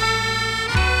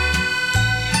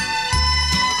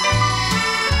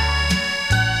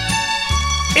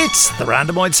 it's the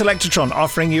Randomoid Selectatron,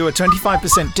 offering you a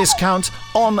 25% discount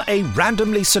on a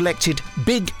randomly selected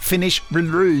Big Finish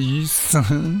release.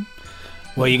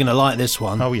 Well, you're going to like this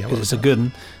one. Oh, yeah. It's a good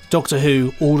one. Doctor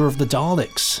Who, Order of the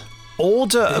Daleks.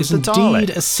 Order of the Daleks? It's indeed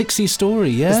a 60 story,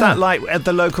 yeah. Is that like at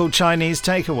the local Chinese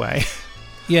takeaway?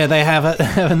 Yeah, they have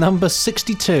a number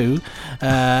 62,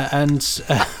 and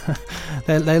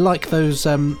they like those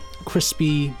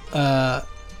crispy, what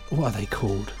are they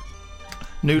called?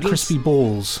 Noodles? Crispy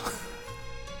balls.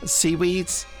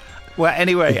 Seaweeds? Well,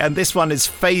 anyway, and this one is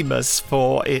famous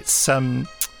for its, stained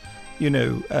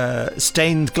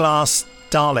glass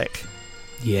Dalek.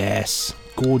 Yes,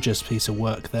 gorgeous piece of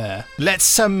work there.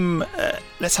 Let's have a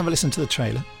listen to the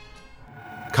trailer.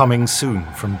 Coming soon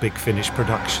from Big Finish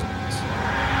Productions.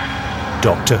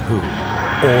 Doctor Who,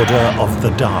 Order of the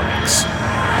Daleks.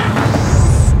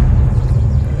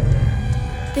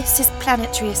 This is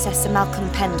Planetary Assessor Malcolm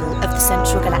Pendle of the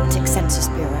Central Galactic Census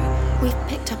Bureau. We've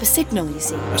picked up a signal, you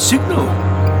see. A signal?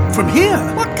 From here?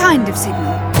 What kind of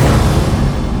signal?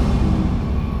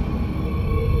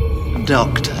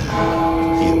 Doctor,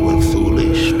 you were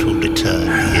foolish to return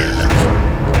here.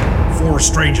 4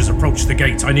 strangers approach the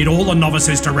gate. I need all the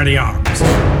novices to ready arms.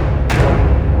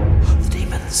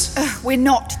 Demons. We're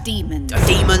not demons.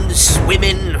 Demons,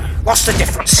 women, what's the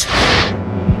difference?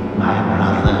 My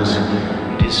brothers,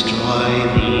 destroy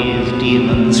these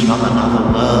demons from another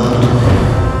world.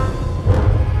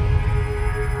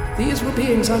 These were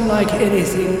beings unlike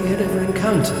anything we had ever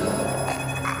encountered.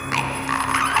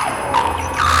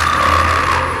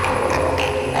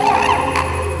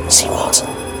 See what?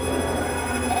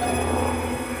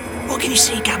 What can you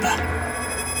see, Gabba?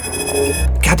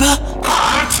 Gabba?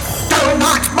 Do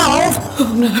not move!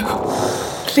 Oh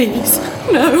no. Please,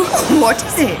 no. What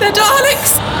is it? They're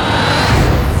Daleks!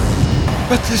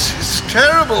 But this is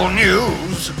terrible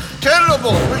news.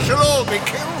 Terrible. We shall all be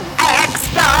killed.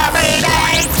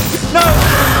 Exterminate! No!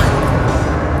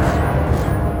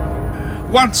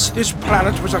 Once this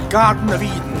planet was a Garden of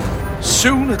Eden.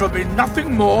 Soon it'll be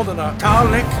nothing more than a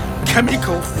Dalek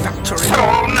chemical factory.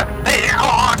 Soon the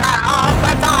Order of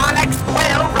the Daleks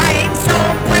will reign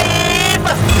supreme!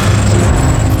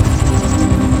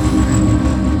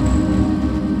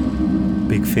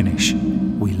 Big Finish.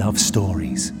 We love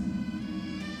stories.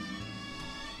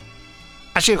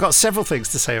 Actually, I've got several things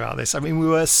to say about this. I mean, we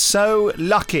were so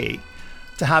lucky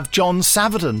to have John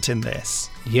Savardant in this.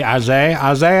 Yeah,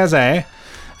 Azay.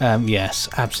 Yes,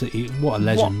 absolutely. What a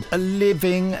legend. What a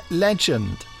living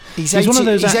legend. He's one of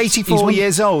those 84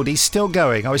 years old. He's still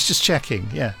going. I was just checking,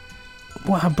 yeah.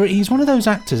 Wow, he's one of those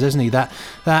actors, isn't he? That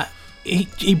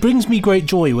he brings me great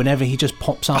joy whenever he just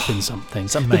pops up in something.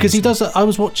 It's amazing. Because he does.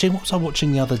 What was I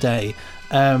watching the other day?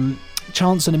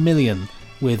 Chance in a Million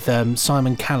with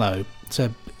Simon Callow. It's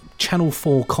a Channel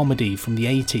 4 comedy from the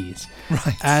 80s.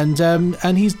 Right.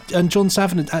 And John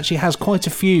Savin actually has quite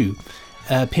a few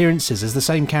appearances as the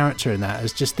same character in that,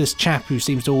 as just this chap who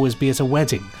seems to always be at a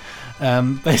wedding.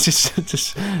 But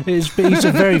he's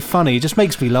very funny. It just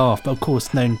makes me laugh. But of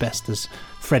course, known best as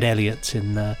Fred Elliott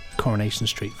in Coronation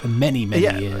Street for many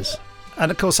years. And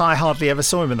of course, I hardly ever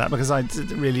saw him in that because I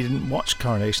really didn't watch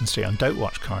Coronation Street and don't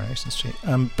watch Coronation Street.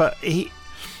 But he,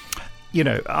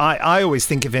 I always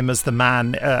think of him as the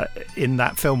man in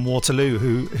that film Waterloo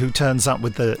who turns up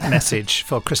with the message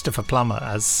for Christopher Plummer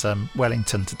as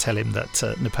Wellington to tell him that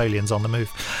Napoleon's on the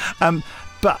move.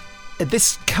 But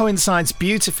this coincides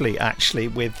beautifully, actually,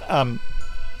 with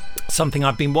something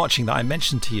I've been watching that I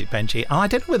mentioned to you, Benji. I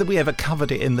don't know whether we ever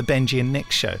covered it in the Benji and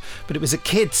Nick show, but it was a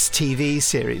kids' TV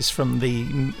series from the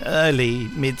I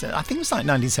think it was like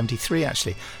 1973,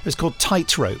 actually. It was called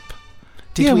Tightrope.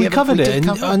 We covered it,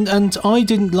 and I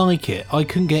didn't like it. I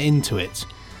couldn't get into it.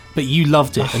 But you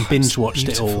loved it and binge-watched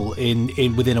it all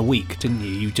in within a week, didn't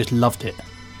you? You just loved it.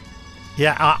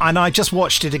 Yeah, and I just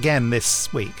watched it again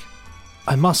this week.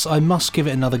 I must give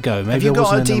it another go. Maybe Have you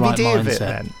got a DVD of it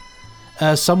then?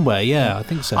 Somewhere, yeah, I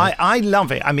think so. I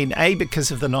love it. I mean, A,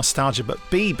 because of the nostalgia, but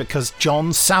B, because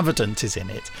John Savardant is in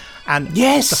it. And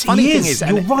yes, the funny he thing is. is,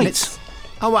 You're right.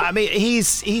 Well, I mean,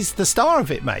 he's the star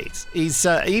of it, mate. He's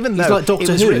even though like Doctor it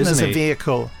was Who, written as isn't a he?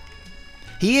 vehicle.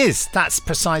 He is. That's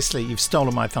precisely. You've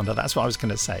stolen my thunder. That's what I was going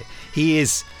to say. He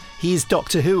is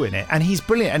Doctor Who in it, and he's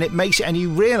brilliant. And it makes you, and you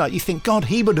realise, you think, God,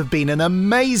 he would have been an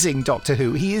amazing Doctor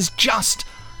Who. He is just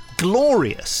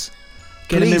glorious.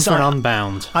 Get him in for an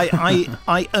Unbound.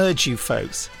 I urge you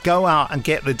folks, go out and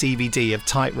get the DVD of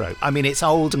Tightrope. I mean, it's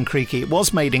old and creaky. It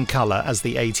was made in colour, as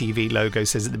the ATV logo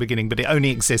says at the beginning, but it only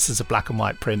exists as a black and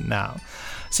white print now.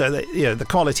 So the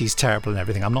quality's terrible and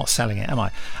everything. I'm not selling it, am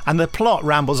I? And the plot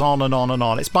rambles on and on and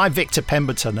on. It's by Victor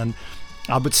Pemberton, and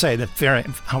I would say the very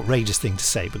outrageous thing to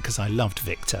say because I loved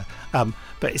Victor. But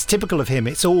it's typical of him.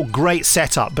 It's all great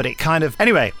setup, but it kind of...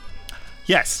 Anyway,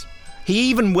 yes. He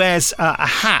even wears a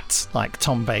hat like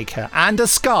Tom Baker and a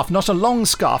scarf, not a long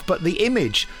scarf, but the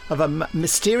image of a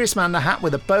mysterious man in a hat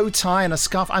with a bow tie and a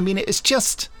scarf. I mean, it's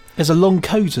just... There's a long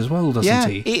coat as well, doesn't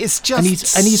he? Yeah, it is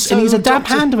just and he's a dab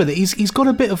hand with it. He's got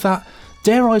a bit of that...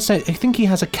 Dare I say, I think he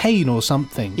has a cane or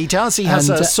something. He does. He has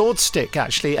a sword stick,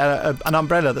 actually, an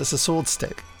umbrella that's a sword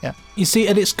stick. Yeah. You see,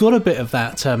 and it's got a bit of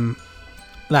that...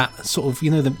 that sort of,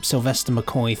 the Sylvester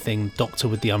McCoy thing, Doctor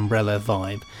with the umbrella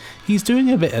vibe. He's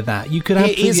doing a bit of that. You could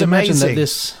absolutely imagine that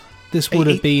this would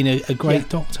have been a great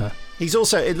Doctor. He's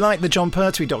also, like the John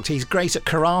Pertwee Doctor, he's great at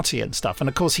karate and stuff. And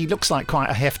of course, he looks like quite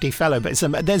a hefty fellow.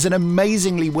 But there's an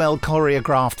amazingly well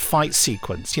choreographed fight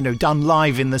sequence, done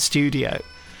live in the studio,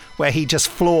 where he just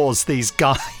floors these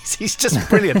guys. He's just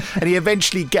brilliant. And he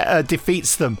eventually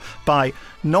defeats them by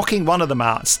knocking one of them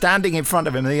out, standing in front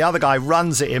of him, and the other guy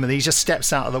runs at him, and he just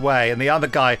steps out of the way, and the other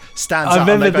guy stands up,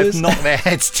 and they both knock their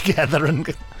heads together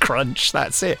and crunch.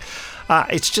 That's it.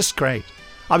 It's just great.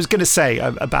 I was going to say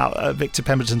about Victor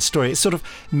Pemberton's story, it sort of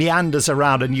meanders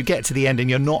around, and you get to the end, and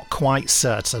you're not quite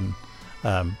certain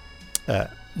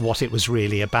what it was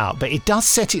really about. But it does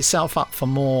set itself up for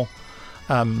more...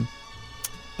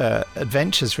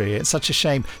 adventures, really. It's such a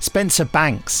shame. Spencer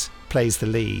Banks plays the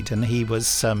lead, and he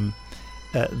was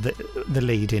the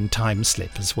lead in Time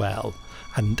Slip as well,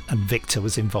 and Victor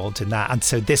was involved in that, and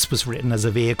so this was written as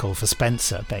a vehicle for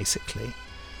Spencer, basically.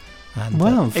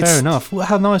 And, fair enough. Well,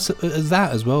 how nice is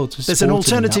that as well? There's an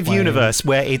alternative universe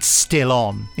where it's still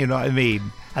on, you know what I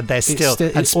mean, and they're still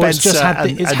and Spencer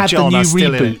and John are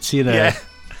still in it. Yeah.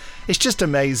 It's just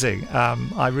amazing.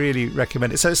 I really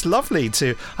recommend it. So it's lovely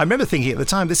to... I remember thinking at the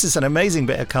time, this is an amazing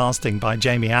bit of casting by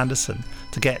Jamie Anderson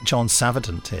to get John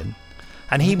Savardant in.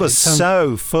 And he was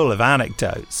so full of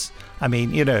anecdotes. I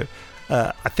mean,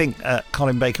 I think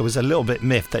Colin Baker was a little bit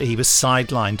miffed that he was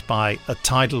sidelined by a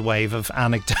tidal wave of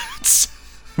anecdotes.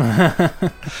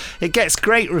 It gets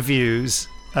great reviews.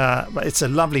 But it's a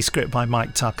lovely script by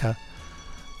Mike Tucker.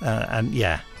 And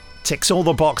yeah, ticks all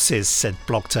the boxes, said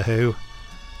Doctor Who.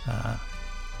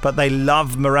 But they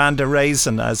love Miranda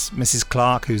Raisin as Mrs.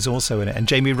 Clark, who's also in it, and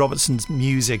Jamie Robertson's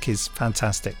music is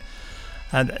fantastic,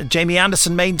 and Jamie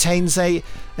Anderson maintains a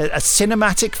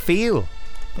cinematic feel,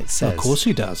 it says. Of course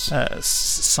he does.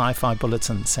 Sci-Fi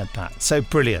Bulletin said that. So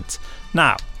brilliant.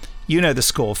 Now, you know the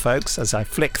score, folks, as I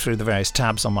flick through the various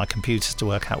tabs on my computer to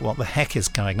work out what the heck is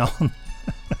going on.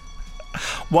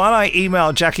 While I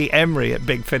email Jackie Emery at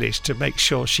Big Finish to make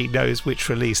sure she knows which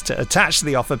release to attach to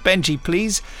the offer, Benji,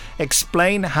 please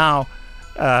explain how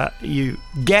you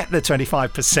get the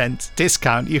 25%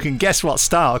 discount. You can guess what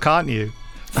style, can't you?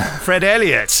 Fred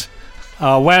Elliott.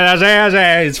 Well, as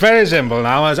I, it's very simple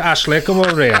now. As Ashley, come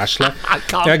over here, Ashley. I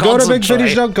can't go to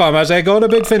bigfinish.com. As I go to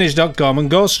bigfinish.com and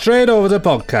go straight over to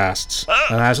podcasts.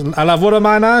 And I'll have one of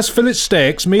my nice fillet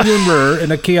steaks, medium rare,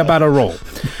 in a ciabatta roll.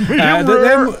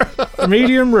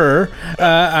 Medium rare.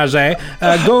 As I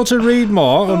go to read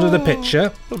more under the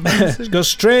picture. Go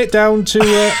straight down to.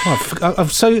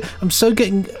 I'm so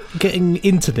getting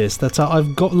into this that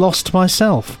I've got lost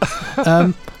myself.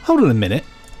 Hold on a minute.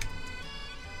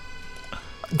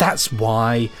 That's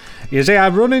why. You see,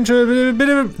 I've run into a bit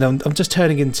of a... No, I'm just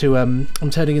turning into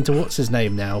what's his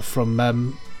name now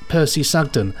from Percy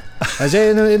Sugden. I say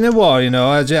in the war, you know,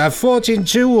 I've fought in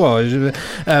 2 wars.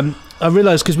 I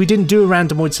realised because we didn't do a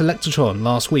Randomoid Selectatron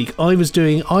last week. I was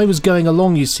going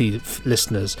along, you see,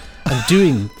 listeners, and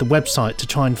doing the website to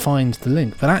try and find the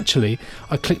link. But actually,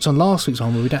 I clicked on last week's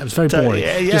one where it was very boring.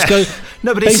 Yeah. Just go.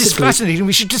 No, but this is fascinating.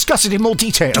 We should discuss it in more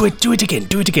detail. Do it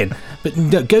again. But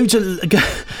no, go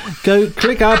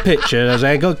click our picture. As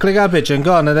I go, click our picture and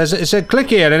go on. And it says click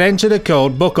here and enter the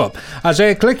code. Book up. I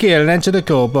say click here and enter the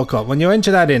code. Book up. When you enter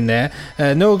that in there,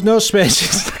 no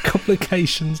spaces,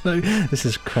 complications. No, this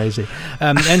is crazy.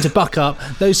 Enter buck up,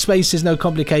 no spaces, no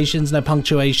complications, no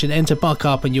punctuation. Enter buck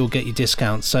up and you'll get your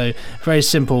discount. So very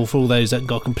simple for all those that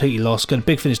got completely lost. Go to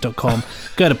bigfinish.com,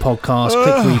 go to podcast,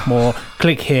 click read more,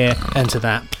 click here, enter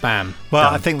that, bam. Well,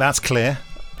 done. I think that's clear.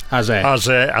 As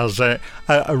a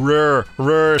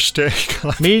rare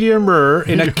steak, medium rare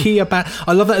in a ciabatta.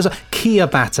 I love that as a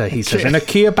ciabatta. He says in a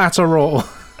ciabatta roll.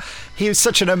 He was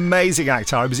such an amazing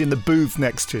actor. I was in the booth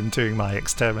next to him doing my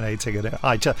exterminating, and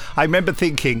I remember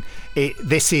thinking,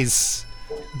 this is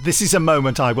a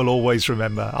moment I will always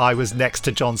remember. I was next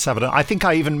to John Savage. I think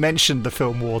I even mentioned the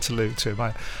film Waterloo to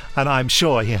him, and I'm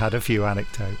sure he had a few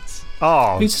anecdotes.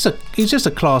 Oh, he's just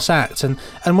a class act, and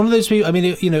one of those people. I mean,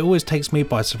 it always takes me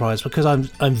by surprise because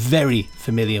I'm very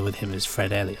familiar with him as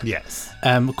Fred Elliott. Yes.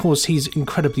 Of course, he's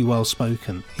incredibly well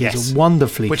spoken. He's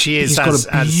which he is. He's got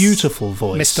a beautiful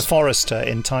voice. Mr. Forrester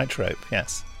in Tightrope.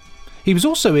 Yes. He was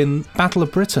also in Battle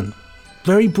of Britain.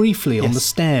 Very briefly on the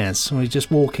stairs, when he's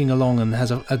just walking along and has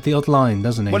the odd line,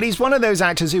 doesn't he? Well, he's one of those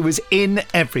actors who was in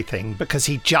everything because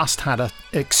he just had an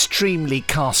extremely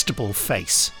castable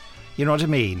face. You know what I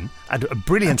mean? A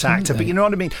brilliant actor, but you know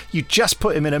what I mean? You just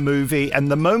put him in a movie,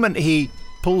 and the moment he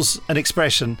pulls an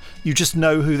expression, you just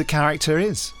know who the character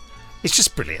is. It's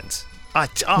just brilliant.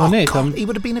 Nick, he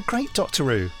would have been a great Doctor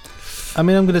Who. I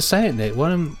mean, I'm going to say it, Nick. Why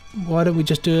don't we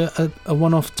just do a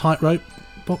one-off Tightrope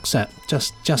box set,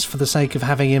 just for the sake of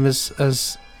having him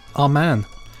as our man?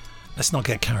 Let's not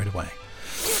get carried away.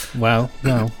 Well.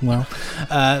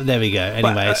 There we go.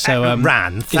 Anyway,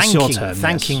 Ran, it's your turn.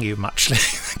 Thanking you muchly.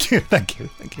 Thank you.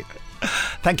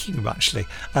 Thanking you muchly.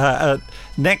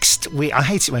 Next week, I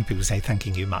hate it when people say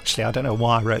thanking you muchly. I don't know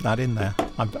why I wrote that in there.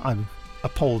 I'm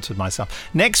appalled with myself.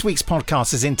 Next week's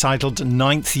podcast is entitled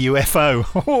Ninth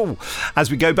UFO.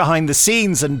 As we go behind the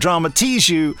scenes and dramatize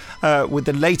you with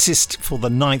the latest for the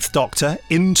Ninth Doctor,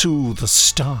 Into the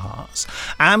Stars.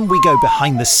 And we go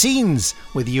behind the scenes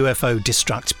with UFO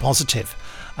Destruct Positive,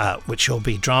 which will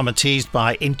be dramatized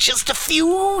by in just a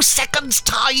few seconds'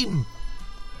 time.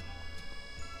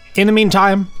 In the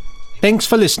meantime, thanks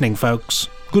for listening, folks.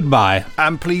 Goodbye.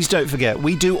 And please don't forget,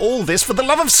 we do all this for the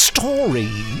love of stories.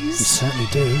 We certainly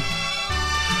do.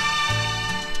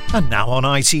 And now on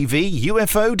ITV,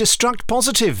 UFO Destruct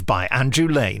Positive by Andrew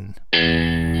Lane.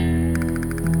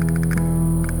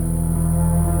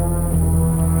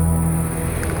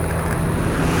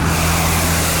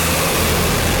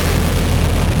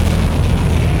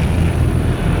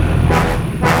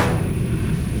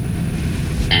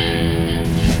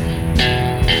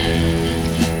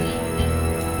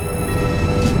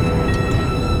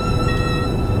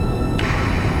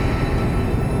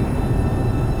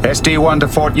 SD1 to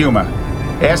Fort Yuma.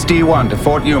 SD1 to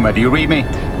Fort Yuma. Do you read me?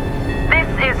 This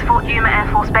is Fort Yuma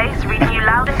Air Force Base, reading you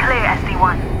loud and clear,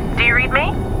 SD1. Do you read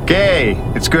me? Gay.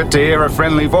 It's good to hear a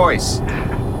friendly voice.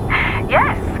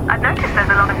 Yes, I've noticed there's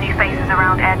a lot of new faces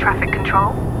around air traffic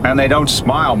control. And they don't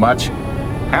smile much.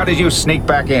 How did you sneak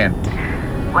back in?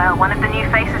 Well, one of the new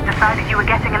faces decided you were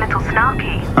getting a little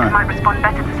snarky and might respond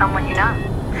better to someone you know.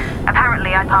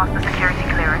 Apparently, I passed the security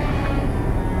clearance.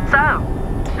 So,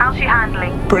 how's she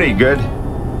handling? Pretty good.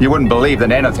 You wouldn't believe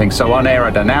that anything so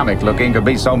unaerodynamic looking could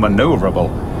be so maneuverable.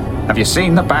 Have you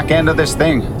seen the back end of this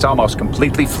thing? It's almost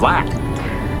completely flat.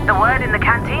 The word in the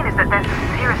canteen is that there's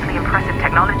some seriously impressive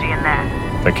technology in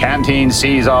there. The canteen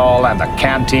sees all and the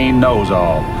canteen knows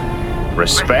all.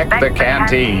 Respect the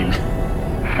canteen.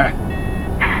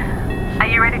 Are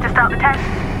you ready to start the test?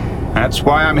 That's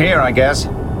why I'm here, I guess.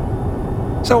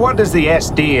 So what does the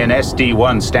SD and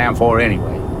SD1 stand for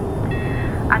anyway?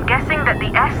 I'm guessing that the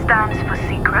S stands for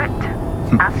secret.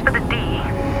 As for the D,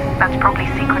 that's probably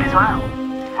secret as well.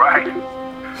 Right.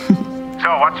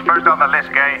 So what's first on the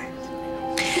list, Gay?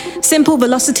 Simple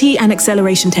velocity and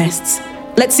acceleration tests.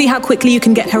 Let's see how quickly you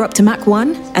can get her up to Mach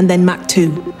 1 and then Mach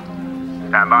 2.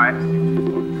 Stand by.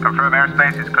 Confirm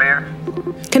airspace is clear.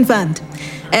 Confirmed.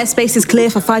 Airspace is clear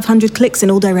for 500 clicks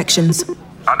in all directions.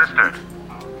 Understood.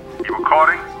 You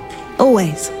recording?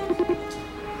 Always. Gay,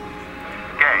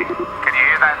 can you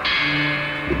hear that?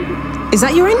 Is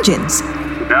that your engines?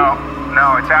 No,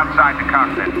 it's outside the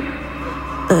cockpit.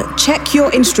 Check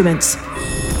your instruments.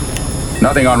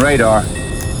 Nothing on radar.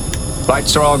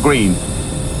 Lights are all green.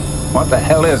 What the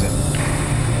hell is it?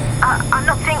 I'm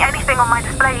not seeing anything on my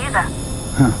display either.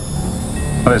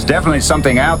 Well, there's definitely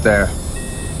something out there.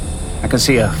 I can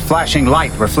see a flashing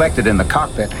light reflected in the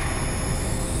cockpit.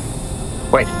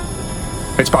 Wait,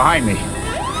 it's behind me.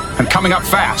 And coming up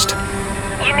fast.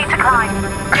 You need to climb.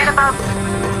 Get above.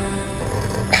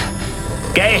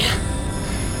 Gay!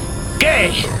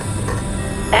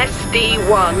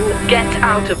 SD1, get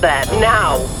out of there,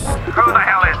 now! Who the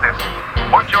hell is this?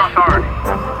 What's your authority?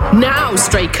 Now,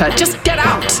 Straker, just get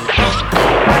out!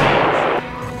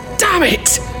 Damn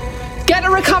it! Get a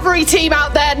recovery team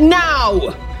out there,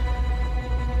 now!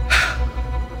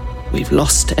 We've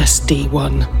lost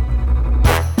SD1.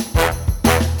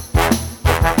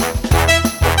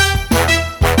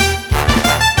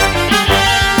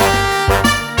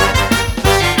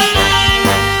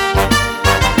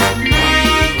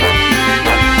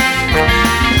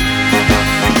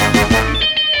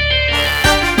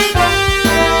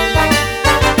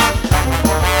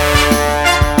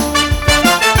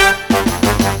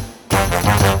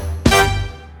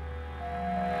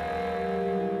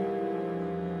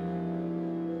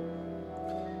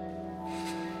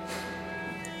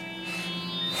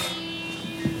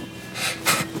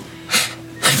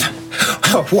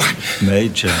 What?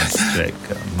 Major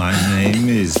Straker, my name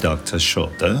is Dr.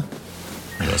 Shorter.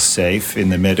 You're safe in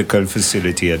the medical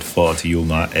facility at Fort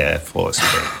Yuma Air Force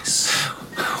Base.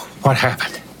 What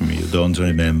happened? You don't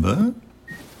remember?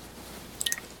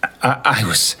 I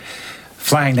was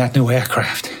flying that new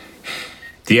aircraft.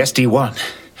 The SD1.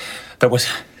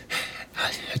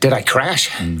 Did I crash?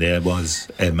 There was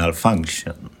a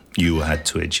malfunction. You had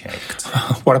to eject.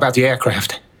 What about the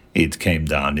aircraft? It came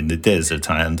down in the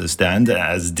desert, I understand,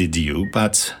 as did you,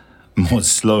 but more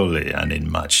slowly and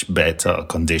in much better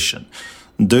condition.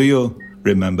 Do you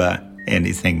remember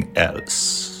anything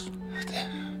else?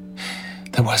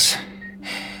 There was...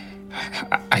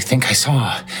 I think I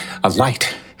saw a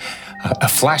light. A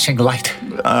flashing light.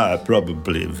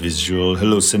 Probably visual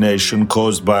hallucination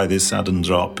caused by the sudden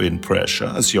drop in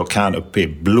pressure as your canopy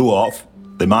blew off.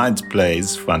 The mind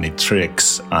plays funny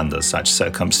tricks under such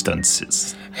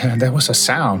circumstances. And there was a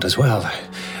sound as well,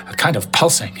 a kind of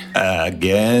pulsing.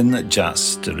 Again,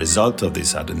 just a result of the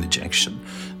sudden ejection.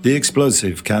 The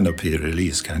explosive canopy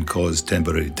release can cause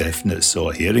temporary deafness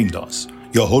or hearing loss.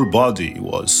 Your whole body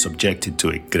was subjected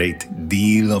to a great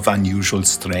deal of unusual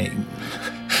strain.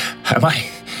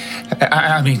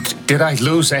 I mean, did I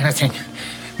lose anything?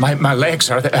 My legs,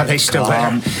 are they still there?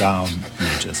 Calm down,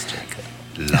 Major Straker.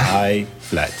 Lie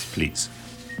flat, please.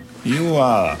 You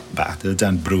are battered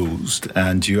and bruised,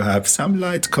 and you have some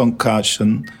light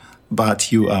concussion,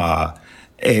 but you are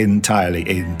entirely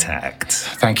intact.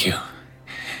 Thank you.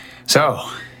 So,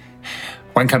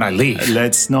 when can I leave?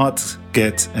 Let's not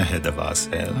get ahead of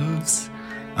ourselves.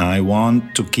 I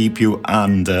want to keep you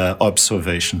under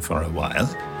observation for a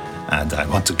while, and I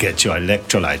want to get your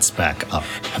electrolytes back up.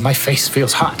 My face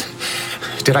feels hot.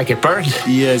 Did I get burned?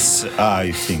 Yes,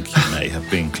 I think you may have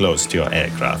been close to your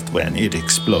aircraft when it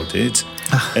exploded.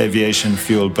 Aviation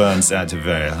fuel burns at a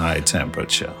very high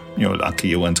temperature. You're lucky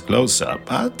you went closer,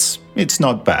 but it's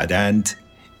not bad, and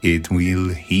it will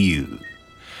heal.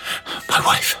 My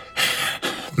wife,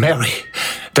 Mary,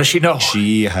 does she know?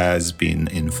 She has been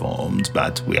informed,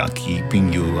 but we are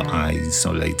keeping you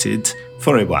isolated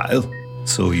for a while,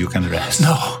 so you can rest.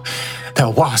 No, there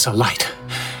was a light.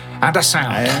 And a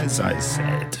sound. As I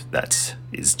said, that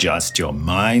is just your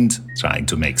mind trying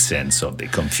to make sense of the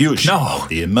confusion of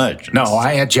the emergence. No,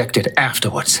 I ejected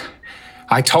afterwards.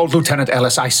 I told Lieutenant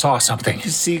Ellis I saw something.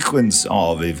 The sequence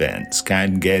of events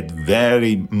can get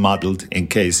very muddled in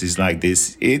cases like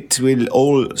this. It will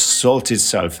all sort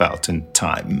itself out in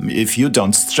time if you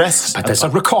don't stress. But there's a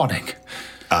recording.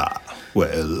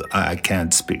 Well, I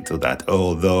can't speak to that,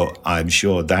 although I'm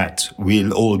sure that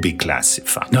will all be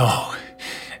classified. No,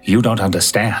 you don't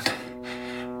understand.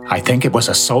 I think it was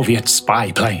a Soviet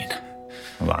spy plane.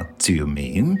 What do you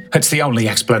mean? It's the only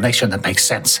explanation that makes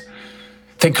sense.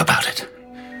 Think about it.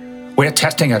 We're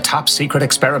testing a top-secret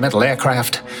experimental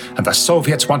aircraft, and the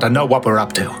Soviets want to know what we're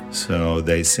up to. So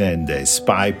they send a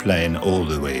spy plane all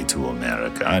the way to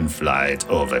America and fly it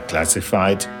over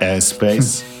classified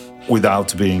airspace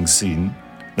without being seen?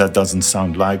 That doesn't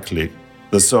sound likely.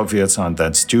 The Soviets aren't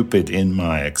that stupid in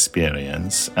my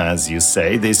experience. As you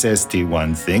say, this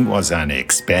ST-1 thing was an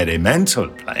experimental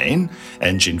plane.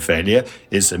 Engine failure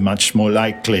is a much more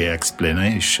likely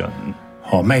explanation.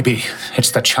 Or maybe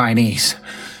it's the Chinese.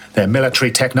 Their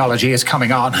military technology is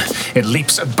coming on in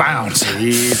leaps and bounds.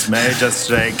 Please, Major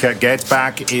Straker, get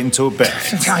back into bed.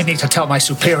 I need to tell my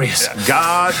superiors.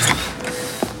 Guard!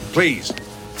 Please,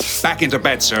 back into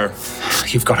bed, sir.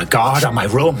 You've got a guard on my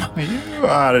room. You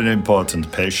are an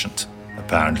important patient.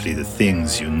 Apparently the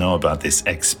things you know about this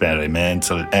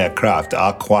experimental aircraft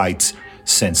are quite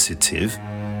sensitive.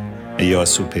 Your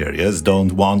superiors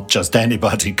don't want just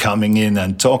anybody coming in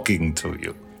and talking to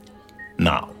you.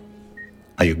 Now,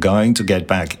 are you going to get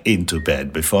back into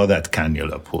bed before that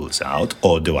cannula pulls out,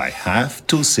 or do I have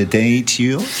to sedate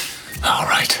you? All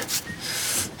right.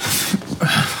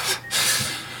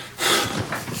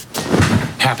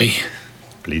 Happy.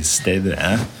 Please stay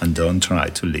there and don't try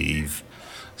to leave.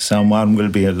 Someone will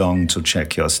be along to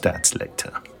check your stats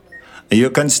later.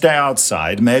 You can stay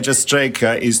outside. Major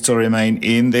Straker is to remain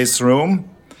in this room.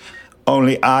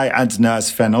 Only I and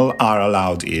Nurse Fennel are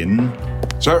allowed in.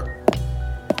 Sir.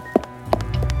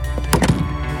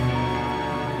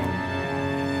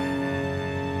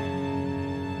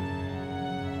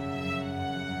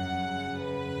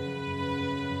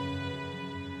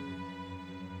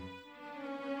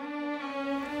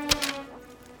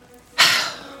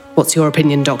 What's your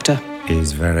opinion, Doctor?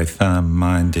 He's very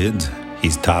firm-minded.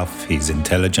 He's tough, he's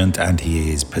intelligent, and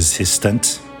he is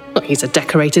persistent. Well, he's a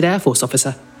decorated Air Force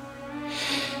officer.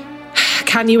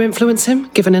 Can you influence him,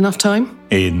 given enough time?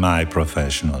 In my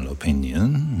professional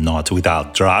opinion, not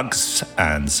without drugs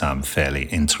and some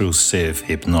fairly intrusive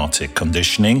hypnotic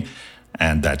conditioning,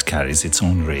 and that carries its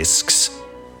own risks.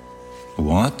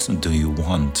 What do you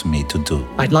want me to do?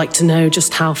 I'd like to know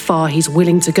just how far he's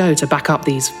willing to go to back up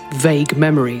these vague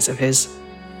memories of his.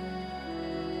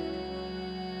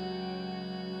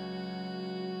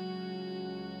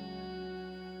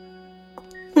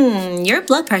 Your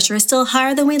blood pressure is still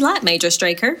higher than we'd like, Major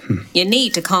Straker. You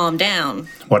need to calm down.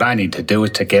 What I need to do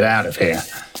is to get out of here.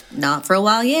 Not for a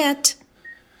while yet.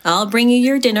 I'll bring you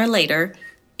your dinner later.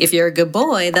 If you're a good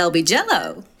boy, there'll be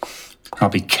Jell-O. I'll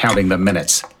be counting the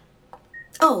minutes.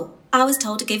 Oh, I was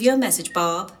told to give you a message,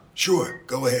 Bob. Sure,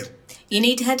 go ahead. You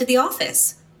need to head to the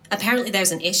office. Apparently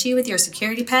there's an issue with your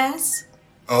security pass.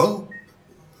 Oh?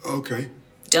 Okay.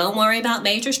 Don't worry about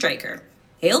Major Straker.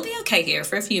 He'll be okay here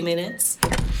for a few minutes.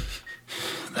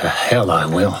 The hell I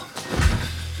will.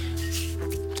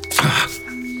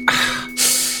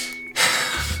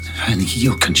 And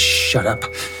you can shut up.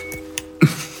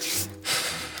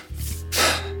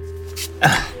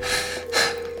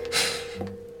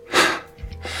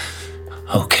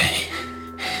 Okay.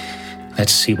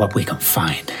 Let's see what we can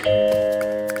find.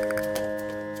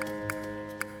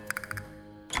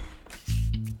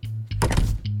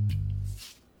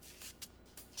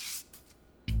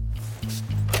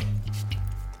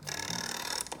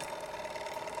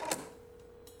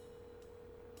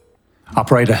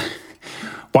 Operator,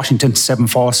 Washington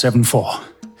 7474.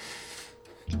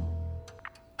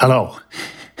 Hello.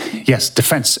 Yes,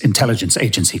 Defense Intelligence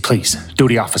Agency, please.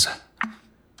 Duty officer.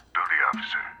 Duty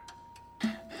officer.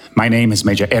 My name is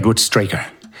Major Edward Straker.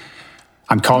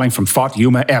 I'm calling from Fort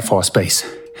Yuma Air Force Base.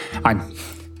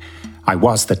 I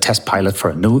was the test pilot for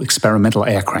a new experimental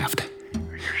aircraft. Are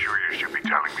you sure you should be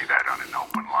telling me that on an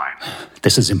open line?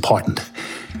 This is important,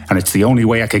 and it's the only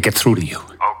way I could get through to you.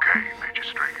 Okay, Major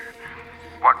Straker.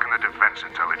 What can the Defense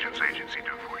Intelligence Agency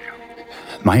do for you?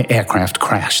 My aircraft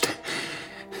crashed.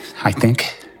 I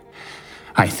think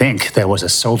there was a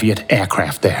Soviet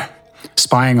aircraft there,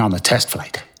 spying on the test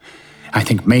flight. I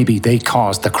think maybe they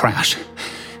caused the crash.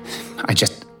 I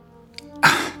just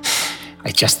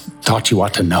thought you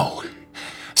ought to know.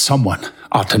 Someone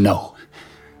ought to know.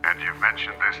 And you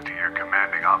mentioned this to your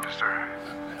commanding officer?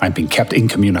 I've been kept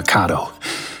incommunicado.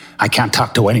 I can't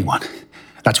talk to anyone.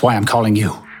 That's why I'm calling you.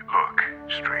 Look,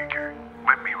 Straker,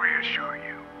 let me reassure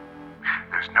you.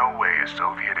 There's no way a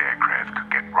Soviet aircraft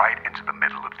could get right into the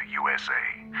middle of the USA.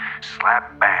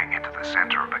 Slap bang into the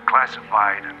center of a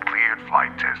classified and cleared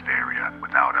flight test area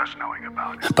without us knowing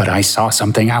about it. But I saw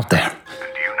something out there.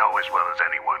 And you know as well as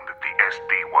anyone that the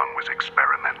SD-1 was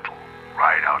experimental,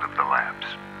 right out of the labs.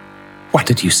 What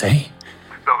did you say?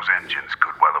 Those engines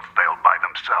could well have failed by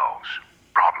themselves.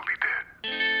 Probably did.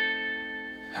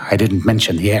 I didn't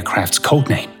mention the aircraft's code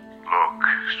name. Look,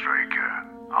 Straker,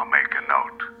 I'll make a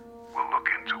note. We'll look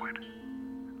into it.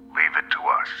 Leave it to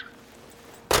us.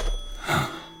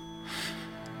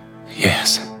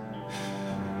 Yes.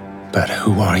 But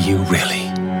who are you really?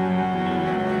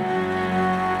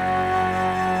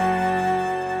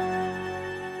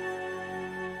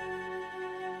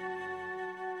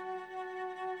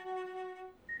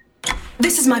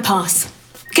 This is my pass.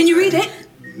 Can you read it?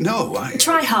 No,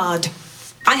 Try hard.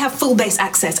 I have full base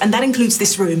access, and that includes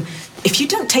this room. If you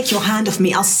don't take your hand off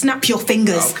me, I'll snap your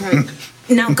fingers. Okay.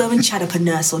 Now go and chat up a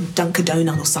nurse or dunk a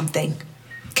donut or something.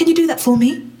 Can you do that for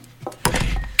me?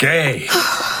 Gay.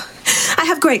 I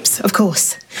have grapes, of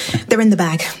course. They're in the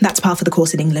bag. That's par for the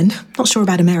course in England. Not sure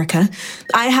about America.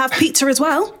 I have pizza as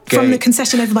well, from the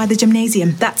concession over by the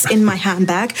gymnasium. That's in my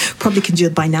handbag. Probably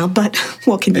congealed by now, but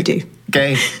what can you do?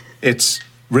 Gay, it's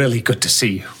really good to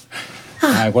see you.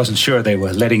 I wasn't sure they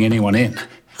were letting anyone in.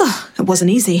 Oh, it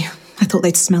wasn't easy. I thought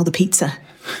they'd smell the pizza.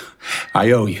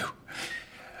 I owe you.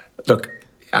 Look,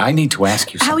 I need to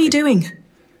ask you something. How are you doing?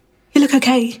 You look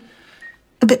okay.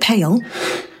 A bit pale.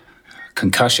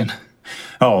 Concussion.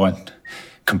 Oh, and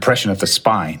compression of the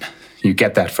spine. You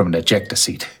get that from an ejector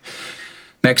seat.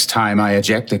 Next time I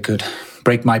eject, it could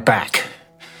break my back.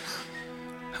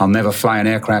 I'll never fly an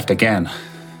aircraft again.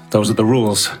 Those are the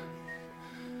rules.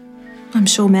 I'm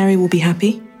sure Mary will be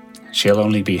happy. She'll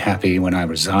only be happy when I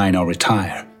resign or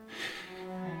retire.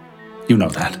 You know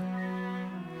that.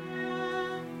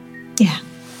 Yeah,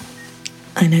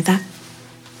 I know that.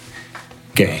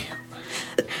 Gay.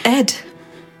 Ed,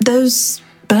 those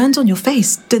burns on your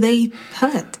face, do they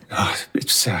hurt? Oh,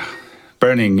 it's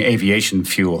burning aviation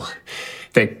fuel.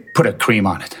 They put a cream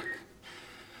on it.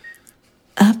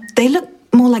 They look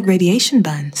more like radiation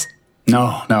burns.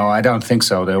 No, I don't think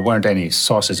so. There weren't any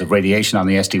sources of radiation on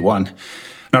the SD-1.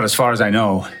 Not as far as I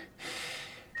know.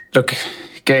 Look,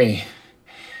 Gay,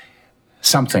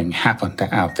 something happened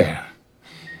out there.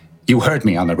 You heard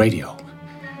me on the radio.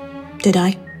 Did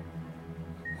I?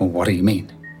 Well, what do you mean?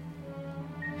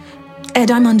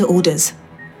 Ed, I'm under orders.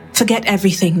 Forget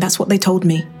everything, that's what they told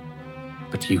me.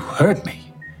 But you heard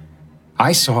me.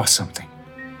 I saw something.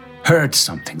 Heard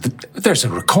something. There's a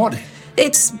recording.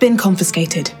 It's been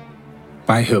confiscated.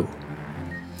 By who?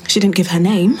 She didn't give her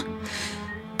name,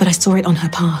 but I saw it on her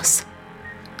pass.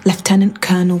 Lieutenant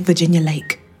Colonel Virginia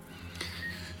Lake.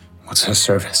 What's her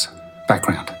service?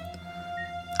 Background?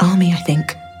 Army, I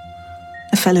think.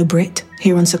 A fellow Brit,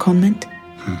 here on secondment.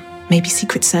 Maybe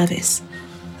Secret Service.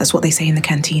 That's what they say in the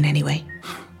canteen anyway.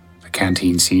 The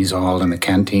canteen sees all and the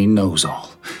canteen knows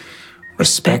all.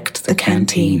 Respect the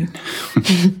canteen.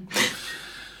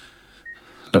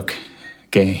 Look,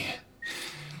 Gay,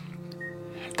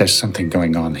 there's something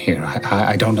going on here.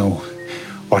 I don't know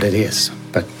what it is,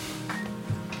 but...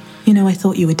 You know, I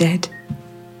thought you were dead.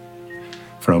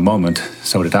 For a moment,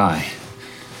 so did I.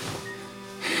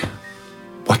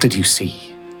 What did you see?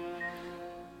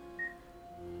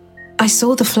 I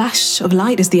saw the flash of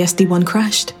light as the SD-1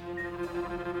 crashed.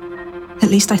 At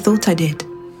least I thought I did.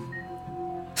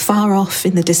 Far off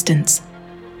in the distance.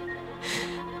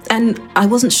 And I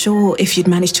wasn't sure if you'd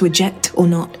managed to eject or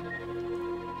not.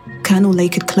 Colonel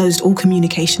Lake had closed all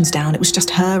communications down. It was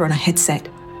just her on a headset.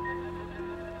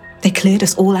 They cleared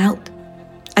us all out.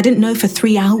 I didn't know for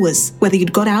 3 hours whether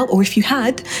you'd got out or if you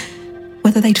had,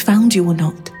 whether they'd found you or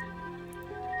not.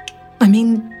 I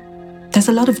mean, there's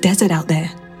a lot of desert out there.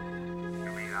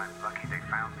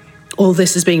 All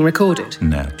this is being recorded?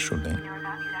 Naturally.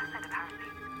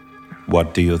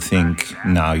 What do you think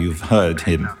now you've heard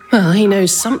him? Well, he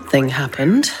knows something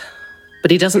happened, but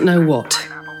he doesn't know what.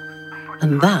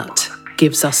 And that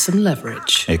gives us some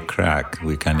leverage. A crack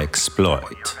we can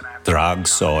exploit.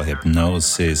 Drugs or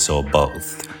hypnosis or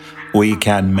both. We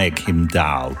can make him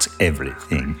doubt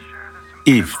everything.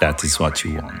 If that is what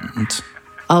you want.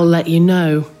 I'll let you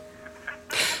know.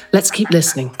 Let's keep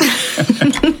listening.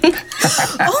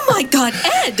 Oh my God,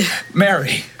 Ed!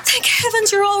 Mary! Thank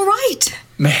heavens you're all right.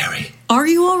 Mary! Are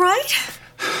you all right?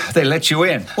 They let you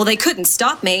in. Well, they couldn't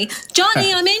stop me.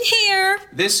 Johnny, I'm in here.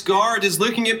 This guard is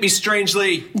looking at me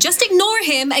strangely. Just ignore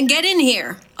him and get in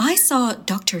here. I saw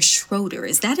Dr. Schroeder.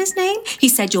 Is that his name? He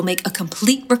said you'll make a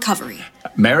complete recovery.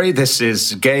 Mary, this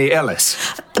is Gay Ellis.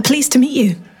 Pleased to meet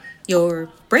you. You're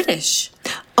British.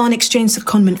 On exchange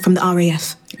secondment from the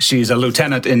RAF. She's a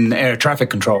lieutenant in air traffic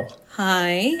control.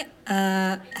 Hi.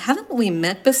 Haven't we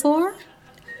met before?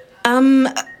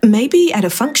 Maybe at a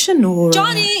function or...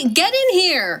 Johnny, get in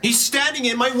here! He's standing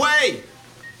in my way!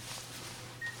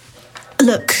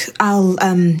 Look, I'll,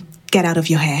 get out of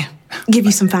your hair. Give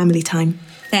you some family time.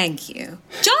 Thank you.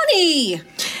 Johnny!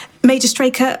 Major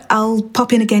Straker, I'll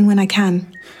pop in again when I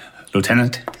can.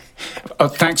 Lieutenant,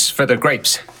 thanks for the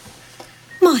grapes.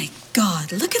 My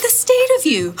God, look at the state of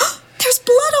you. There's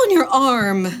blood on your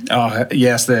arm. Oh,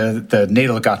 yes, the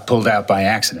needle got pulled out by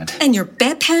accident. And your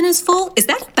bedpan is full? Is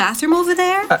that a bathroom over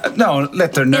there? No,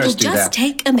 let the nurse do that. It'll just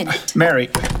take a minute. Mary.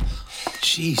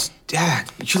 Jeez,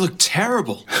 Dad, you look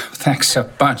terrible. Thanks a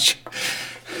bunch.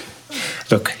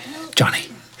 Look, Johnny,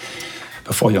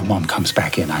 before your mom comes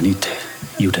back in, I need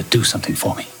you to do something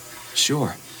for me.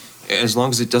 Sure, as long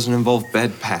as it doesn't involve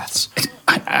bed paths.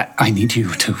 I need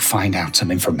you to find out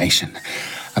some information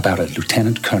about a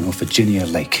Lieutenant Colonel Virginia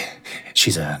Lake.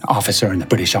 She's an officer in the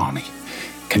British Army.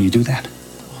 Can you do that?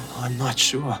 I'm not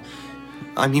sure.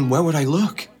 I mean, where would I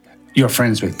look? You're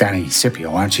friends with Danny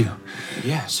Scipio, aren't you?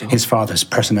 Yeah, so... His father's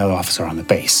personnel officer on the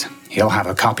base. He'll have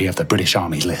a copy of the British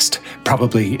Army list,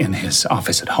 probably in his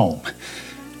office at home.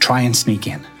 Try and sneak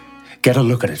in. Get a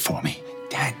look at it for me.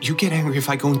 Dad, you get angry if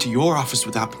I go into your office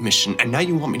without permission, and now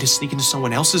you want me to sneak into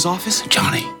someone else's office?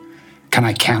 Johnny, can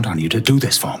I count on you to do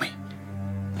this for me?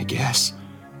 I guess.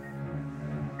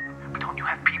 But don't you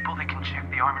have people that can check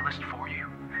the Army list for you?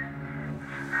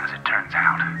 As it turns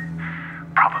out,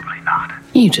 probably not.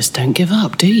 You just don't give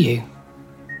up, do you?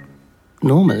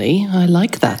 Normally, I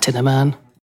like that in a man.